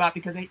 this one I bought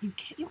because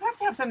you have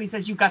to have somebody who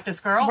says you got this,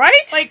 girl.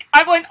 Right? Like,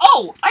 I went,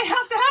 oh, I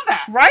have to have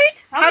that.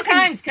 Right? How many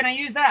times can I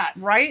use that?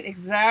 Right?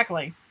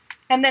 Exactly.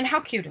 And then how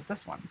cute is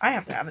this one? I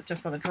have to have it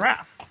just for the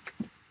giraffe.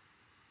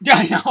 Yeah,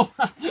 I know.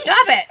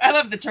 Stop it! I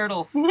love the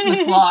turtle.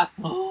 The sloth.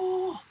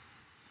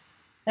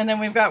 And then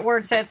we've got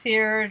word sets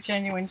here.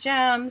 Genuine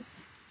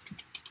Gems.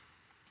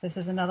 This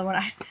is another one.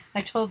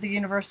 I told the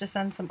universe to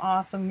send some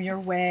awesome your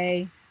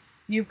way.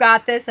 You've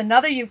got this.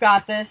 Another you've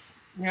got this.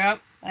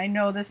 Yep. I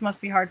know this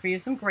must be hard for you.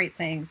 Some great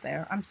sayings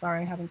there. I'm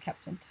sorry I haven't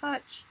kept in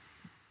touch.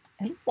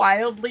 And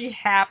Wildly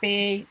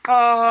Happy.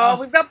 Oh,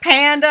 we've got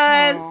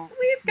pandas. Oh,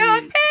 we've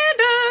got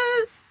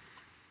pandas.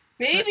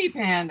 Baby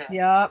panda.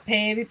 Yep.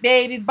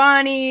 Baby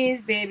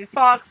bunnies, baby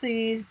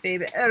foxies,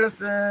 baby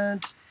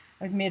elephant.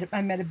 I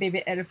met a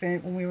baby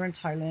elephant when we were in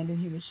Thailand, and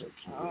he was so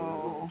cute.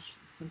 Oh,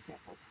 some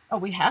samples. Oh,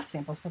 we have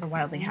samples for the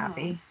Wildly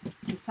Happy.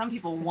 Some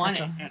people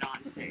wanted it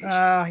on stage.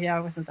 Oh, yeah,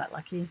 I wasn't that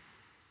lucky.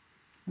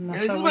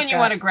 This is when you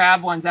want to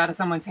grab ones out of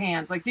someone's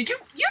hands. Like, you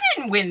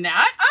didn't win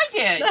that. I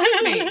did.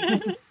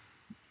 It's me.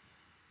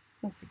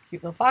 That's the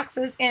cute little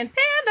foxes and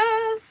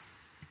pandas.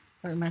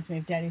 That reminds me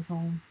of Daddy's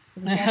Home.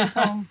 Was it Daddy's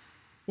Home?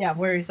 Yeah,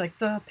 where he's like,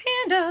 the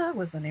panda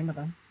was the name of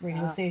the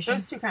radio station.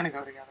 Those two kind of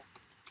go together.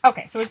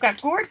 Okay, so we've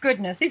got Gourd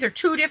Goodness. These are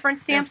 2 different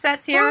stamp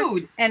sets here.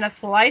 Food. And a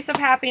Slice of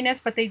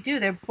Happiness, but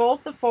they're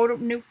both the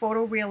new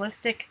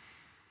photorealistic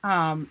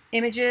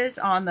images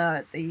on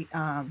the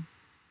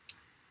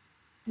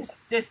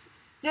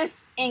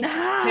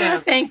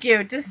Distinctive. thank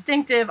you,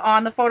 distinctive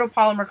on the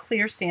photopolymer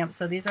clear stamps.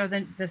 So these are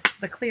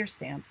the clear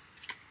stamps,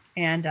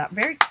 and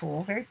very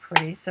cool, very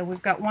pretty. So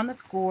we've got one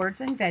that's gourds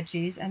and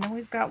veggies, and then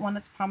we've got one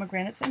that's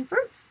pomegranates and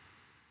fruits.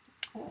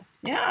 Cool.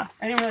 Yeah,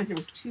 I didn't realize there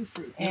was 2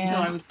 fruits until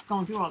I was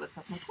going through all this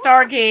stuff.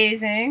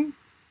 Stargazing.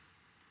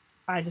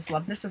 I just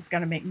love this. Is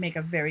going to make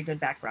a very good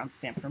background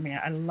stamp for me.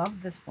 I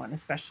love this one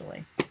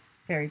especially.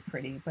 Very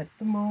pretty. But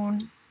the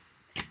moon,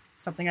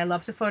 something I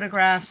love to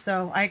photograph,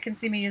 so I can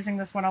see me using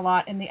this one a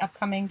lot in the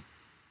upcoming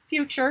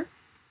future.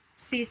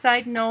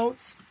 Seaside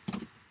Notes.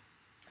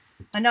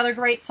 Another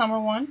great summer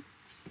one.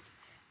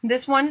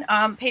 This one,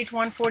 page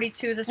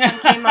 142, this one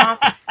came off.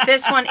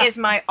 This one is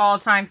my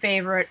all-time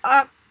favorite.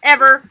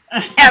 Ever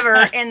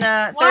in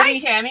the 30, Why,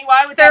 Tammy?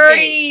 Why would that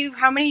be?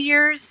 how many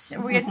years?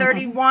 We had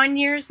 31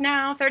 years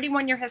now.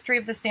 31-year history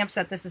of the stamp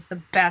set. This is the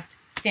best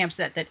stamp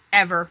set that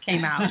ever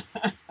came out.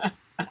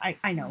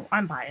 I know.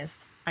 I'm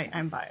biased.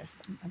 I'm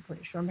biased. I'm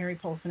pretty sure Mary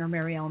Polson or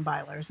Mary Ellen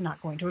Byler is not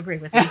going to agree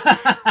with me.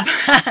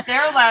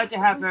 They're allowed to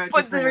have a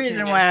But the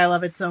reason why I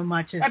love it so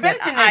much is I bet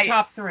it's in their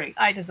top 3.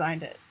 I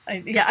designed it.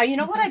 Yeah, you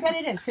know what? I bet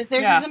it is, because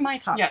theirs is in my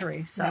top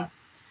 3. So. Yes.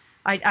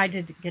 I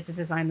did get to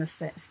design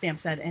this stamp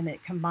set, and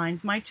it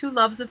combines my 2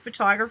 loves of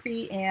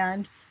photography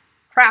and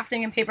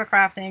crafting and paper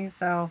crafting.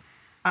 So,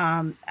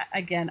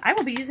 again, I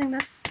will be using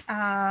this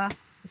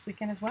this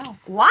weekend as well.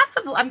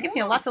 I'm giving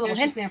you lots of little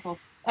hints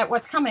samples at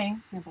what's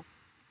coming. Samples.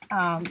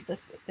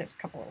 There's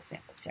a couple of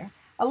samples here.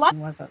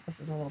 This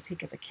is a little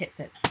peek at the kit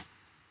that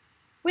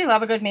we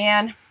love a good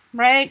man,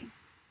 right?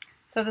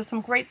 So there's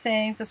some great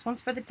sayings. This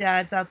one's for the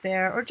dads out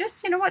there, or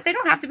just, you know what? They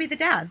don't have to be the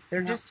dads.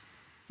 They're just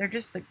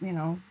the, you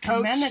know,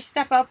 men that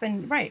step up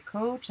and,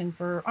 coach, and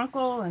for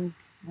uncle and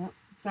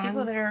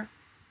people that are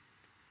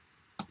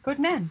good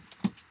men.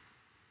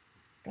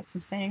 Got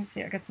some sayings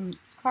here. Got some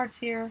cards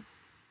here.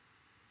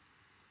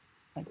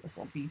 Like this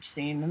little beach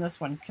scene. And this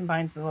one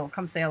combines the little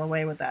come sail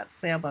away with that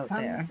sailboat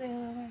there. Come sail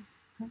away.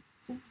 Come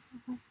sail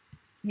away.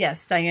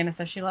 Yes, Diana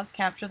says she loves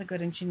Capture the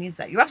Good and she needs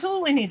that. You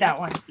absolutely need that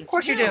one. Yes, of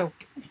course you do.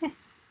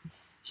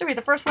 Should be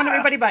the first one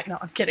everybody buy. No,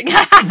 I'm kidding.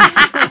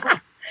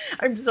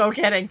 I'm so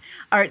kidding.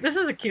 All right, this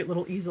is a cute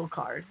little easel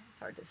card. It's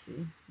hard to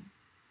see.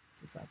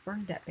 This is a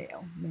Bernadette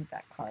Bale made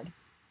that card.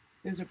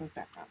 Those are both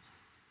backgrounds.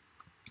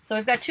 So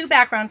we've got 2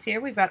 backgrounds here.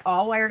 We've got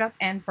All Wired Up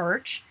and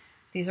Birch.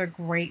 These are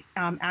great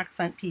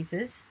accent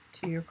pieces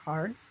to your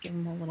cards. Give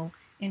them a little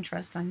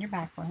interest on your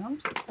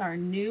background. It's our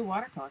new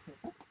watercolor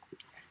paper.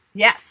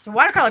 Yes,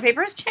 watercolor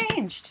paper has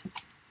changed.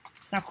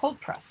 It's now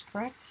cold pressed,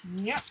 correct?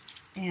 Yep.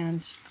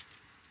 And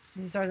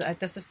these are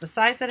this is the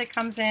size that it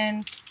comes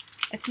in.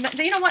 It's,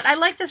 you know what? I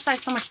like this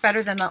size so much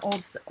better than the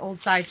old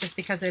size, just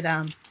because it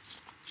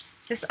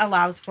this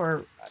allows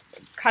for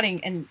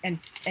cutting and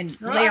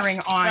layering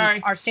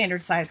on our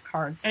standard size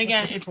cards. And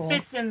again, it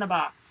fits in the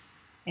box.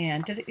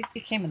 And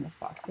it came in this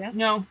box? Yes.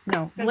 No.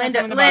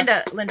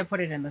 Linda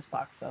put it in this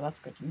box, so that's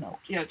good to know.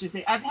 Yeah, just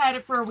say I've had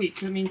it for a week,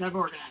 so it means I've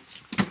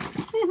organized.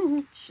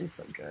 She's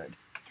so good.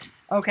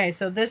 Okay,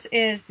 so this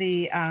is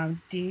the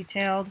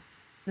detailed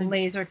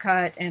laser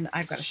cut, and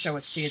I've got to show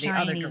it to you the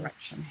other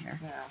direction here.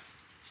 Yeah.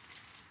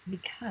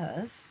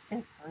 Because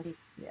it's pretty.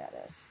 Yeah,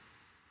 it is.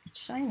 It's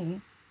shiny.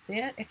 See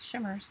it? It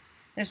shimmers.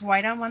 There's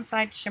white on one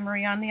side,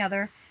 shimmery on the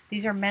other.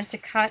 These are meant to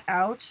cut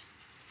out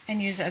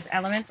and use as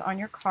elements on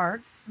your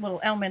cards. Little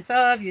elements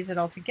of, use it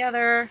all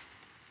together.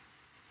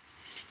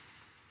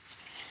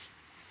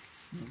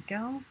 There we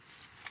go.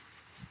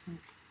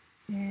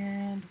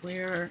 And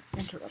we're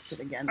interrupted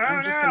again.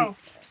 Oh,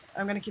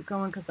 I'm going to keep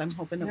going because I'm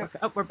hoping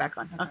that we're back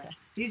on. Okay.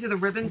 These are the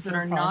ribbons that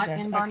are not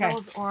in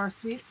bundles or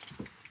suites.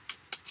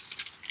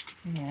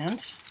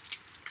 And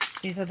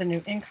these are the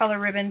new in color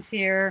ribbons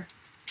here,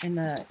 and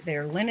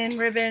they're linen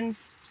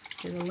ribbons.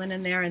 See the linen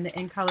there, and the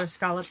in color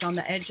scalloped on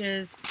the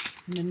edges,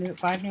 and the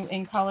 5 new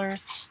in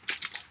colors.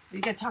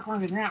 You gotta talk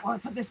longer than that while I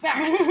put this back.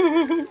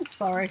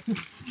 Sorry.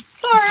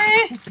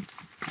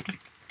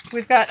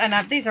 We've got,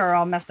 and these are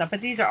all messed up, but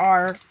these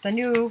are the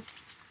new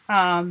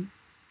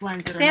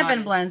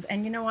Stampin' blends.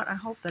 And you know what? I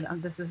hope that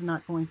this is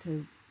not going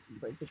to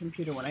break the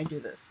computer when I do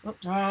this.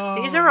 Oops.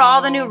 Oh. These are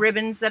all the new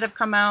ribbons that have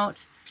come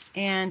out.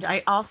 And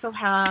I also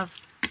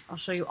have, I'll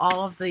show you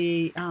all of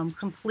the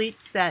complete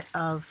set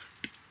of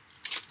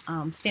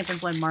Stampin'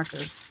 Blend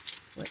markers.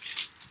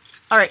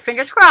 All right,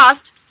 fingers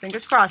crossed.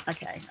 Fingers crossed.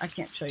 Okay, I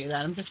can't show you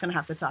that. I'm just going to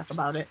have to talk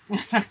about it.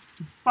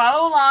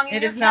 Follow along.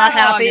 It is not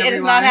happy. It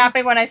is not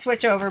happy when I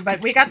switch over.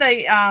 But we got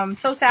the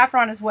So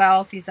Saffron as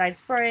well. Seaside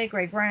Spray,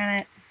 Gray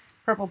Granite,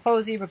 Purple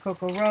Posy,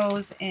 Rococo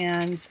Rose,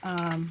 and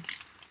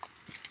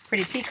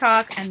Pretty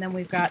Peacock. And then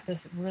we've got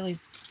this really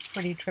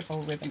pretty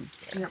triple ribbon.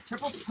 Yeah,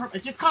 purple.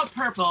 It's just called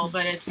purple,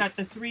 but it's got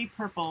the 3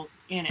 purples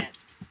in it.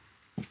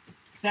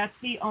 That's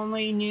the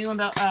only new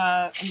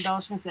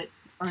embellishments that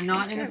are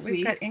not in a suite.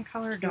 We've got in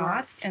color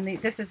dots, and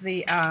this is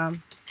the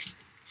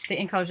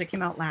in colors that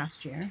came out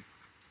last year.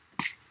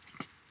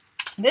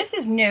 This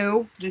is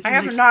new. This I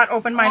is have not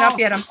opened mine up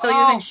yet. I'm still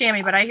using oh.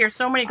 chamois, but I hear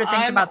so many good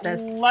things about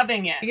this. I'm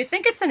loving it. You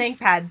think it's an ink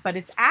pad, but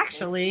it's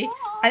actually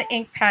an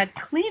ink pad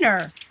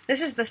cleaner.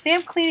 This is the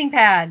stamp cleaning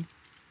pad,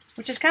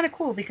 which is kind of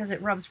cool because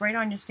it rubs right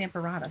on your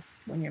stamparatus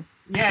when you're...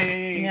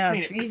 Yeah,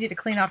 it's easy to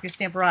clean off your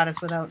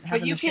stamparatus without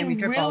having the chamois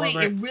drip all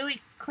over it. It really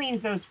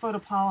cleans those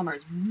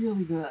photopolymers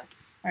really good.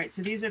 All right,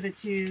 so these are the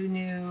two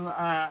new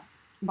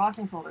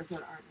embossing folders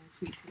that aren't in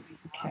Sweets.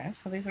 Okay,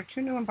 so these are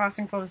two new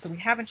embossing folders that we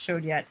haven't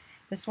showed yet.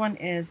 This one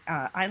is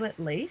eyelet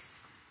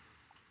lace.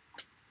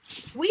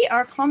 We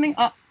are coming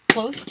up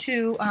close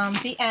to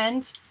the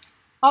end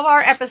of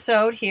our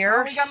episode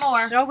here. Oh, we got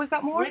more. So we've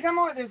got more? We got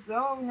more. There's,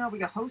 oh, no, we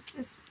got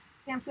Hostess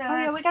stamp sets. Oh,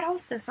 yeah, we got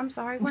Hostess. I'm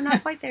sorry. We're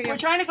not quite there yet. We're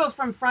trying to go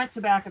from front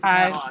to back of the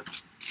catalog.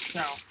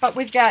 So. But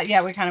we've got,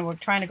 we're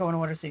trying to go in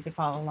order so you could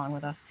follow along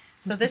with us.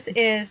 So this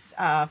is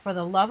for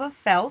the love of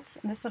felt.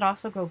 And this would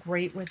also go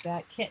great with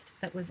that kit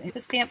that was in the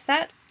stamp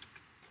set.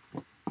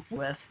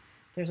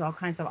 There's all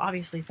kinds of,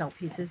 obviously, felt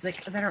pieces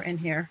that are in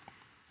here.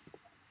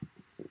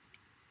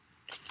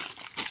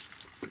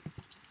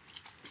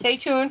 Stay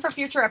tuned for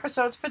future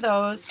episodes for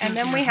those. And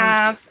then we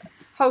have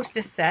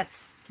Hostess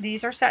sets.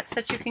 These are sets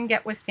that you can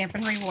get with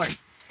Stampin'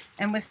 Rewards.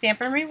 And with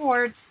Stampin'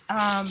 Rewards,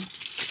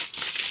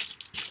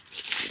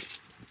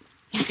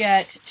 you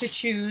get to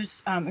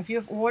choose, if you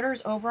have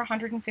orders over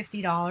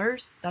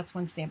 $150, that's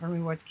when Stampin'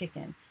 Rewards kick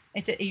in.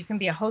 You can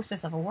be a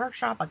hostess of a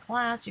workshop, a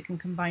class, you can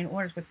combine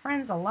orders with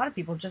friends. A lot of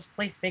people just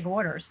place big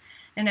orders.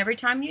 And every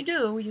time you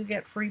do, you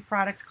get free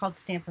products called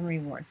Stampin'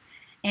 Rewards.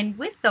 And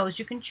with those,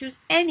 you can choose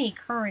any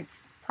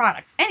current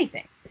products,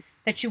 anything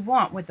that you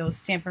want with those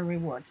Stampin'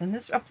 Rewards. And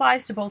this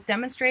applies to both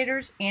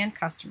demonstrators and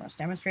customers.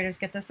 Demonstrators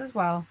get this as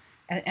well,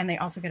 and they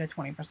also get a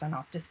 20%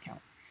 off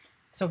discount.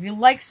 So if you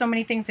like so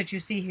many things that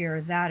you see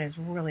here, that is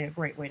really a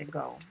great way to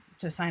go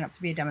to sign up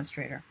to be a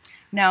demonstrator.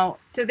 Now,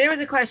 so there was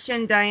a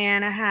question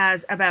Diana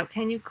has about,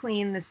 can you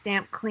clean the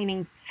stamp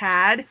cleaning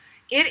pad?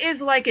 It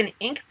is like an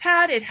ink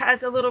pad. It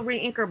has a little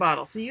re-inker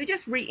bottle. So you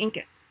just re-ink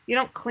it. You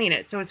don't clean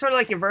it. So it's sort of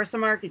like your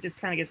Versamark. It just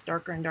kind of gets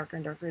darker and darker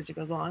and darker as it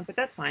goes along. But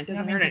that's fine. It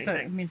doesn't hurt anything.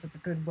 It means it's a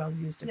good,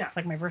 well-used. It's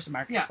like my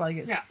Versamark. Yeah. It's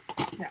well-used.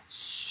 Yeah.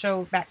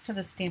 So back to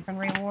the Stampin'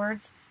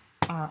 Rewards.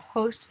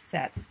 Host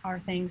sets are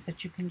things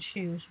that you can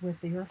choose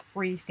with your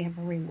free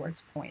Stampin'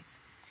 Rewards points.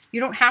 You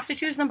don't have to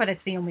choose them, but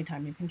it's the only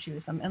time you can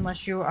choose them,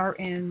 unless you are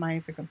in my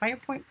Frequent Buyer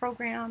Point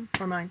program.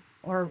 Or mine.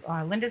 Or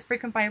Linda's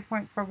Frequent Buyer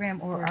Point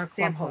program, or our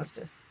Club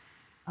Hostess.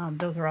 Hostess.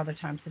 Those are other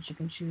times that you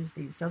can choose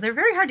these. So they're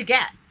very hard to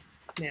get.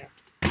 Yeah.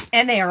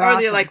 And they are awesome.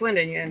 Or you're like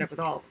Linda and you end up with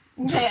all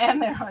of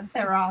them. And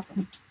they're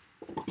awesome.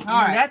 All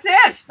right. That's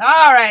it.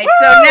 All right. Woo!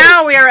 So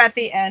now we are at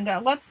the end.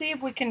 Let's see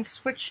if we can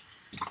switch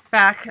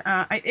back.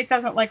 It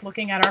doesn't like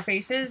looking at our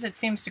faces. It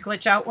seems to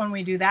glitch out when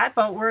we do that,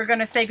 but we're going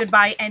to say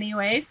goodbye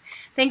anyways.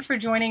 Thanks for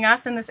joining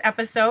us in this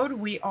episode.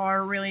 We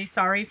are really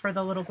sorry for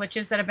the little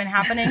glitches that have been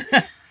happening,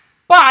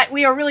 but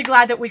we are really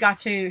glad that we got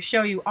to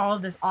show you all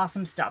of this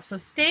awesome stuff. So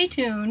stay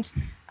tuned.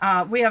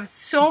 We have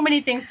so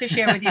many things to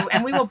share with you,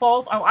 and we will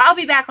both, I'll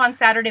be back on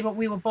Saturday, but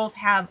we will both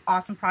have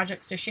awesome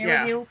projects to share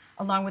with you,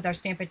 along with our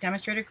Stamp It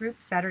Demonstrator group,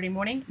 Saturday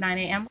morning, 9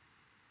 a.m.